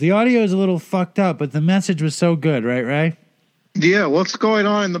message. The audio is a little fucked up, but the message was so good, right? Yeah, what's going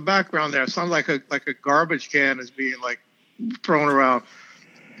on in the background there? It sounds like a garbage can is being like thrown around.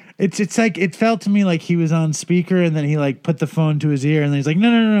 It's like, it felt to me like he was on speaker, and then he like put the phone to his ear, and then he's like,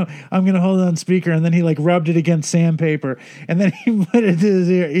 no, I'm going to hold it on speaker. And then he like rubbed it against sandpaper, and then he put it to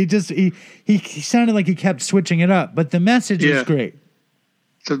his ear. He sounded like he kept switching it up, but the message was great.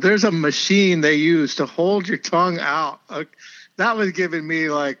 So there's a machine they use to hold your tongue out. That was giving me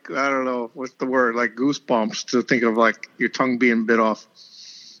like, I don't know, what's the word, like goosebumps to think of like your tongue being bit off.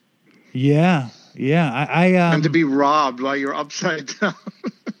 Yeah. And to be robbed while you're upside down.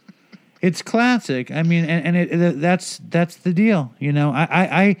 It's classic. I mean, and that's the deal. You know,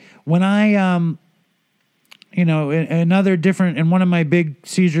 when another different, in one of my big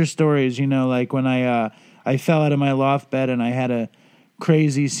seizure stories, you know, like when I fell out of my loft bed and I had a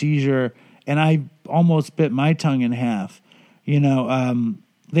crazy seizure and I almost bit my tongue in half. You know,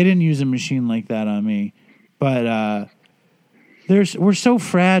 they didn't use a machine like that on me, but we're so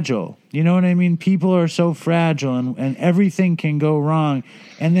fragile. You know what I mean? People are so fragile, and everything can go wrong.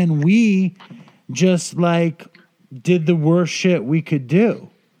 And then we just like did the worst shit we could do.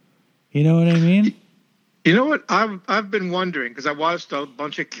 You know what I mean? You know what? I've been wondering, because I watched a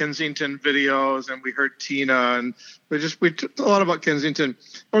bunch of Kensington videos, and we heard Tina, and we talked a lot about Kensington,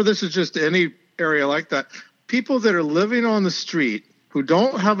 or this is just any area like that. People that are living on the street who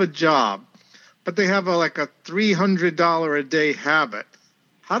don't have a job, but they have a $300 a day habit.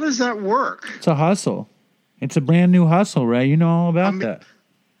 How does that work? It's a hustle. It's a brand new hustle, right? You know all about that.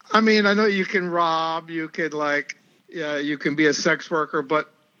 I mean, I know you can rob, you could you can be a sex worker, but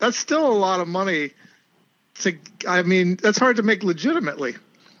that's still a lot of money. That's hard to make legitimately.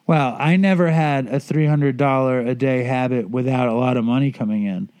 Well, I never had a $300 a day habit without a lot of money coming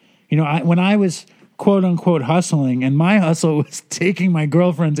in. You know, when I was quote unquote hustling, and my hustle was taking my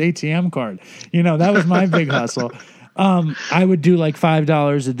girlfriend's ATM card. You know, that was my big hustle. I would do like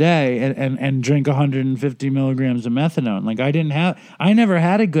 $5 a day and drink 150 milligrams of methadone. Like I never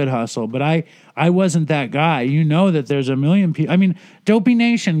had a good hustle, but I wasn't that guy. You know that there's a million people. I mean, Dopey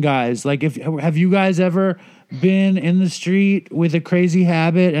Nation guys, like have you guys ever been in the street with a crazy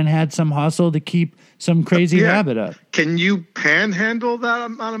habit and had some hustle to keep some crazy habit up? Can you panhandle that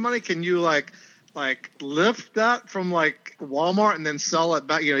amount of money? Can you like lift that from like Walmart and then sell it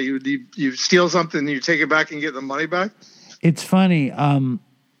back? You know, you steal something and you take it back and get the money back. It's funny. When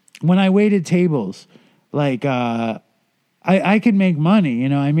I waited tables, like I could make money. You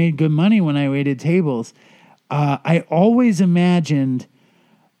know, I made good money when I waited tables. I always imagined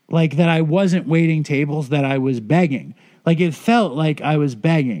like that I wasn't waiting tables, that I was begging. Like, it felt like I was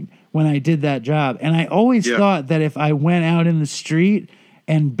begging when I did that job. And I always thought that if I went out in the street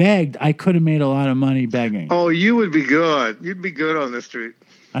and begged, I could have made a lot of money begging. Oh, you would be good. You'd be good on the street.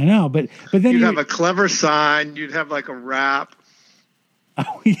 I know, but then you'd have a clever sign. You'd have like a rap.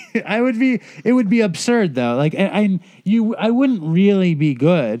 It would be absurd though. Like I wouldn't really be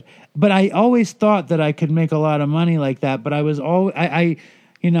good, but I always thought that I could make a lot of money like that. But I was I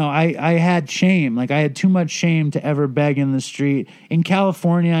had shame. Like I had too much shame to ever beg in the street. In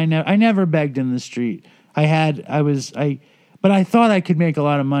California, I never begged in the street. But I thought I could make a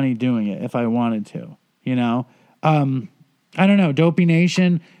lot of money doing it if I wanted to, you know? I don't know. Dopey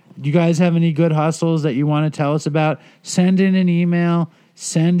Nation, do you guys have any good hustles that you want to tell us about? Send in an email.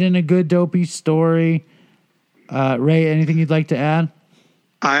 Send in a good Dopey story. Ray, anything you'd like to add?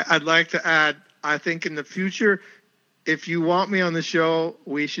 I'd like to add, I think in the future, if you want me on the show,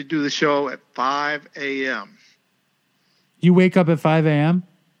 we should do the show at 5 a.m. You wake up at 5 a.m.?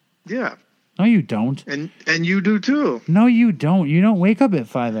 Yeah. No, you don't. And you do too. No, you don't. You don't wake up at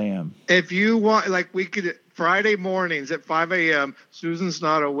 5 a.m. If you want, like we could, Friday mornings at 5 a.m., Susan's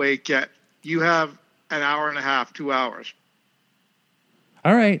not awake yet. You have an hour and a half, 2 hours.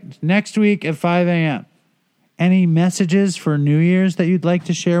 All right. Next week at 5 a.m. Any messages for New Year's that you'd like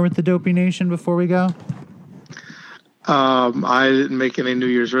to share with the Dopey Nation before we go? I didn't make any New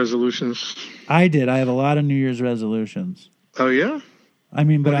Year's resolutions. I did. I have a lot of New Year's resolutions. Oh, yeah? I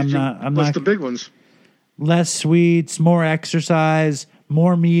mean, but I'm not. What's the big ones? Less sweets, more exercise,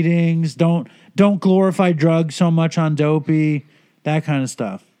 more meetings. Don't glorify drugs so much on Dopey. That kind of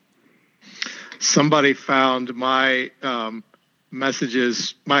stuff. Somebody found my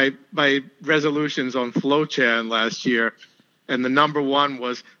messages, my resolutions on FlowChan last year, and the number one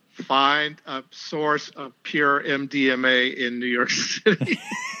was find a source of pure MDMA in New York City.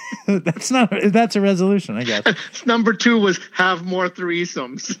 That's a resolution, I guess. Number two was have more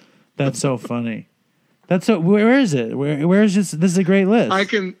threesomes. That's so funny. Where is it? Where is this? This is a great list. I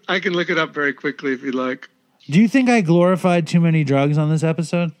can look it up very quickly if you like. Do you think I glorified too many drugs on this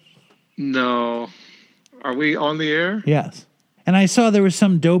episode? No. Are we on the air? Yes. And I saw there was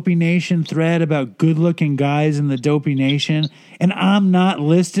some Dopey Nation thread about good-looking guys in the Dopey Nation, and I'm not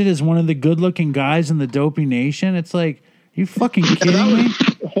listed as one of the good-looking guys in the Dopey Nation. It's like, are you fucking kidding me?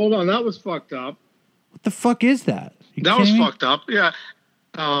 Hold on, that was fucked up. What the fuck is that? That was fucked up. Yeah.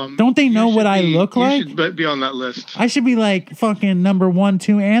 Don't they know what I look like? You should be on that list. I should be like fucking number 1,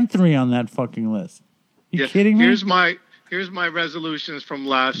 2, and 3 on that fucking list. You kidding me? Here's my resolutions from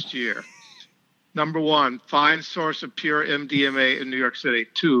last year. Number 1, find source of pure MDMA in New York City.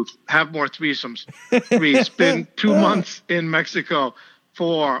 2, have more threesomes. 3, spend 2 months in Mexico.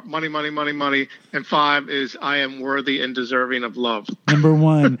 4, money, money, money, money. And 5 is I am worthy and deserving of love. Number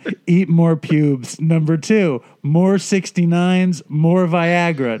 1, eat more pubes. Number 2, more 69s, more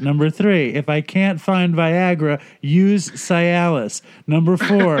Viagra. Number 3, if I can't find Viagra, use Cialis. Number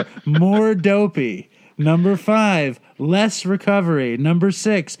 4, more Dopey. Number 5, less recovery. Number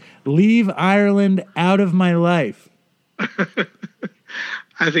 6, leave Ireland out of my life.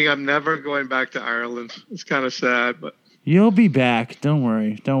 I think I'm never going back to Ireland. It's kind of sad, but you'll be back. Don't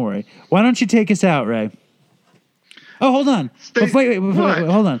worry. Why don't you take us out, Ray? Oh, hold on. Wait,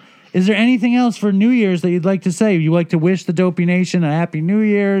 hold on. Is there anything else for New Year's that you'd like to say? You like to wish the Dopey Nation a happy New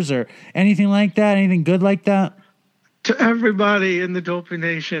Year's or anything like that? Anything good like that? To everybody in the Dopey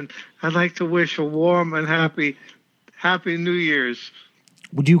Nation, I'd like to wish a warm and happy New Year's.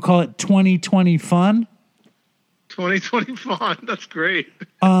 Would you call it 2020 fun? 2020 fun. That's great.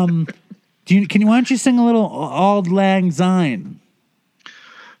 Why don't you sing a little Auld Lang Syne?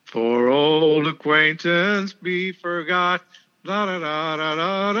 For old acquaintance be forgot. Da, da, da, da,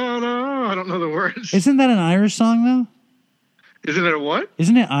 da, da, da. I don't know the words. Isn't that an Irish song, though? Isn't it a what?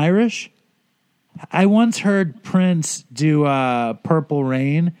 Isn't it Irish? I once heard Prince do Purple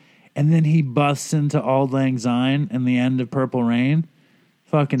Rain, and then he busts into Auld Lang Syne in the end of Purple Rain.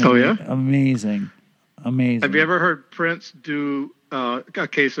 Fucking amazing. Have you ever heard Prince do A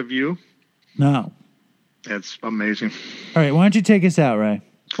Case of You? No. It's amazing. All right, why don't you take us out, Ray?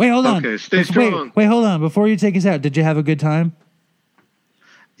 Wait, hold on. Okay, stay strong. Wait, hold on. Before you take us out, did you have a good time?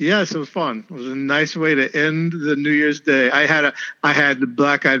 Yes, it was fun. It was a nice way to end the New Year's Day. I had the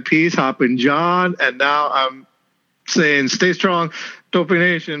Black Eyed Peas, Hoppin' John, and now I'm saying stay strong, Dopey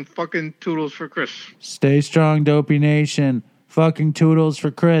Nation, fucking toodles for Chris. Stay strong, Dopey Nation, fucking toodles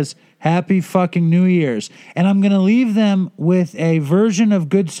for Chris. Happy fucking New Year's. And I'm going to leave them with a version of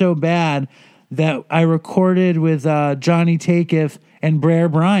Good So Bad that I recorded with Johnny Takeif and Brer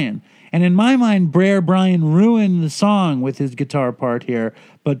Bryan. And in my mind, Brer Bryan ruined the song with his guitar part here,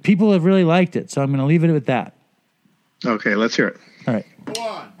 but people have really liked it, so I'm going to leave it with that. Okay, let's hear it. All right.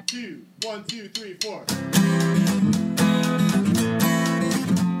 1, 2, 1, 2, 3, 4.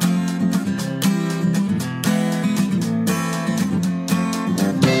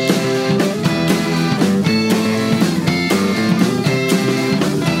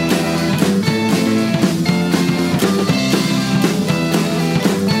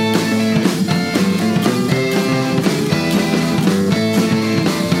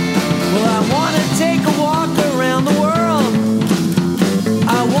 Well, I want to take a walk around the world.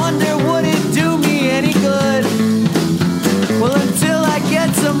 I wonder would it do me any good? Well, until I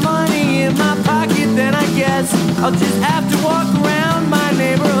get some money in my pocket, then I guess I'll just have to walk around my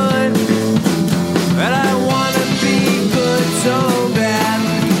neighborhood. But I want to be good so bad.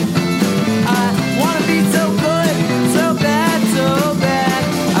 I want to be so good, so bad, so bad.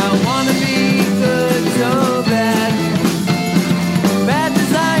 I want to be good so bad. Bad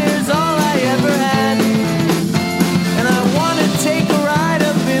desire's all I ever had. And I want to take a ride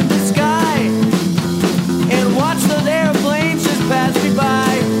up in the sky and watch those airplanes just pass me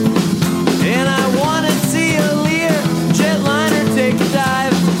by. And I want to see a Lear jetliner take a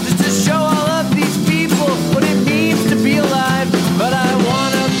dive just to show all of these people what it means to be alive. But I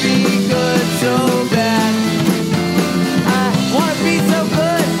want to be good so bad. I want to be so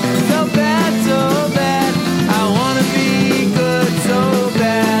good, so bad, so bad. I want to be good so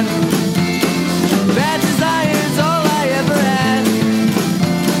bad. Bad desire's all I ever had.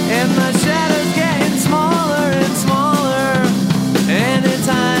 And my shadow's getting smaller and smaller. And it's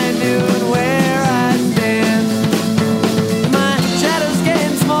high noon where I stand. My shadow's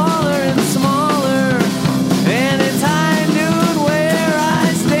getting smaller and smaller. And it's high noon where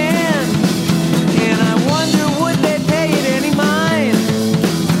I stand. And I wonder would they pay it any mind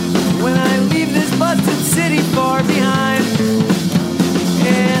when I leave this busted city far behind.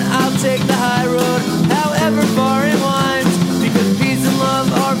 And I'll take the high road however far it winds, because peace and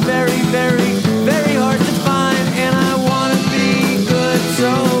love are very, very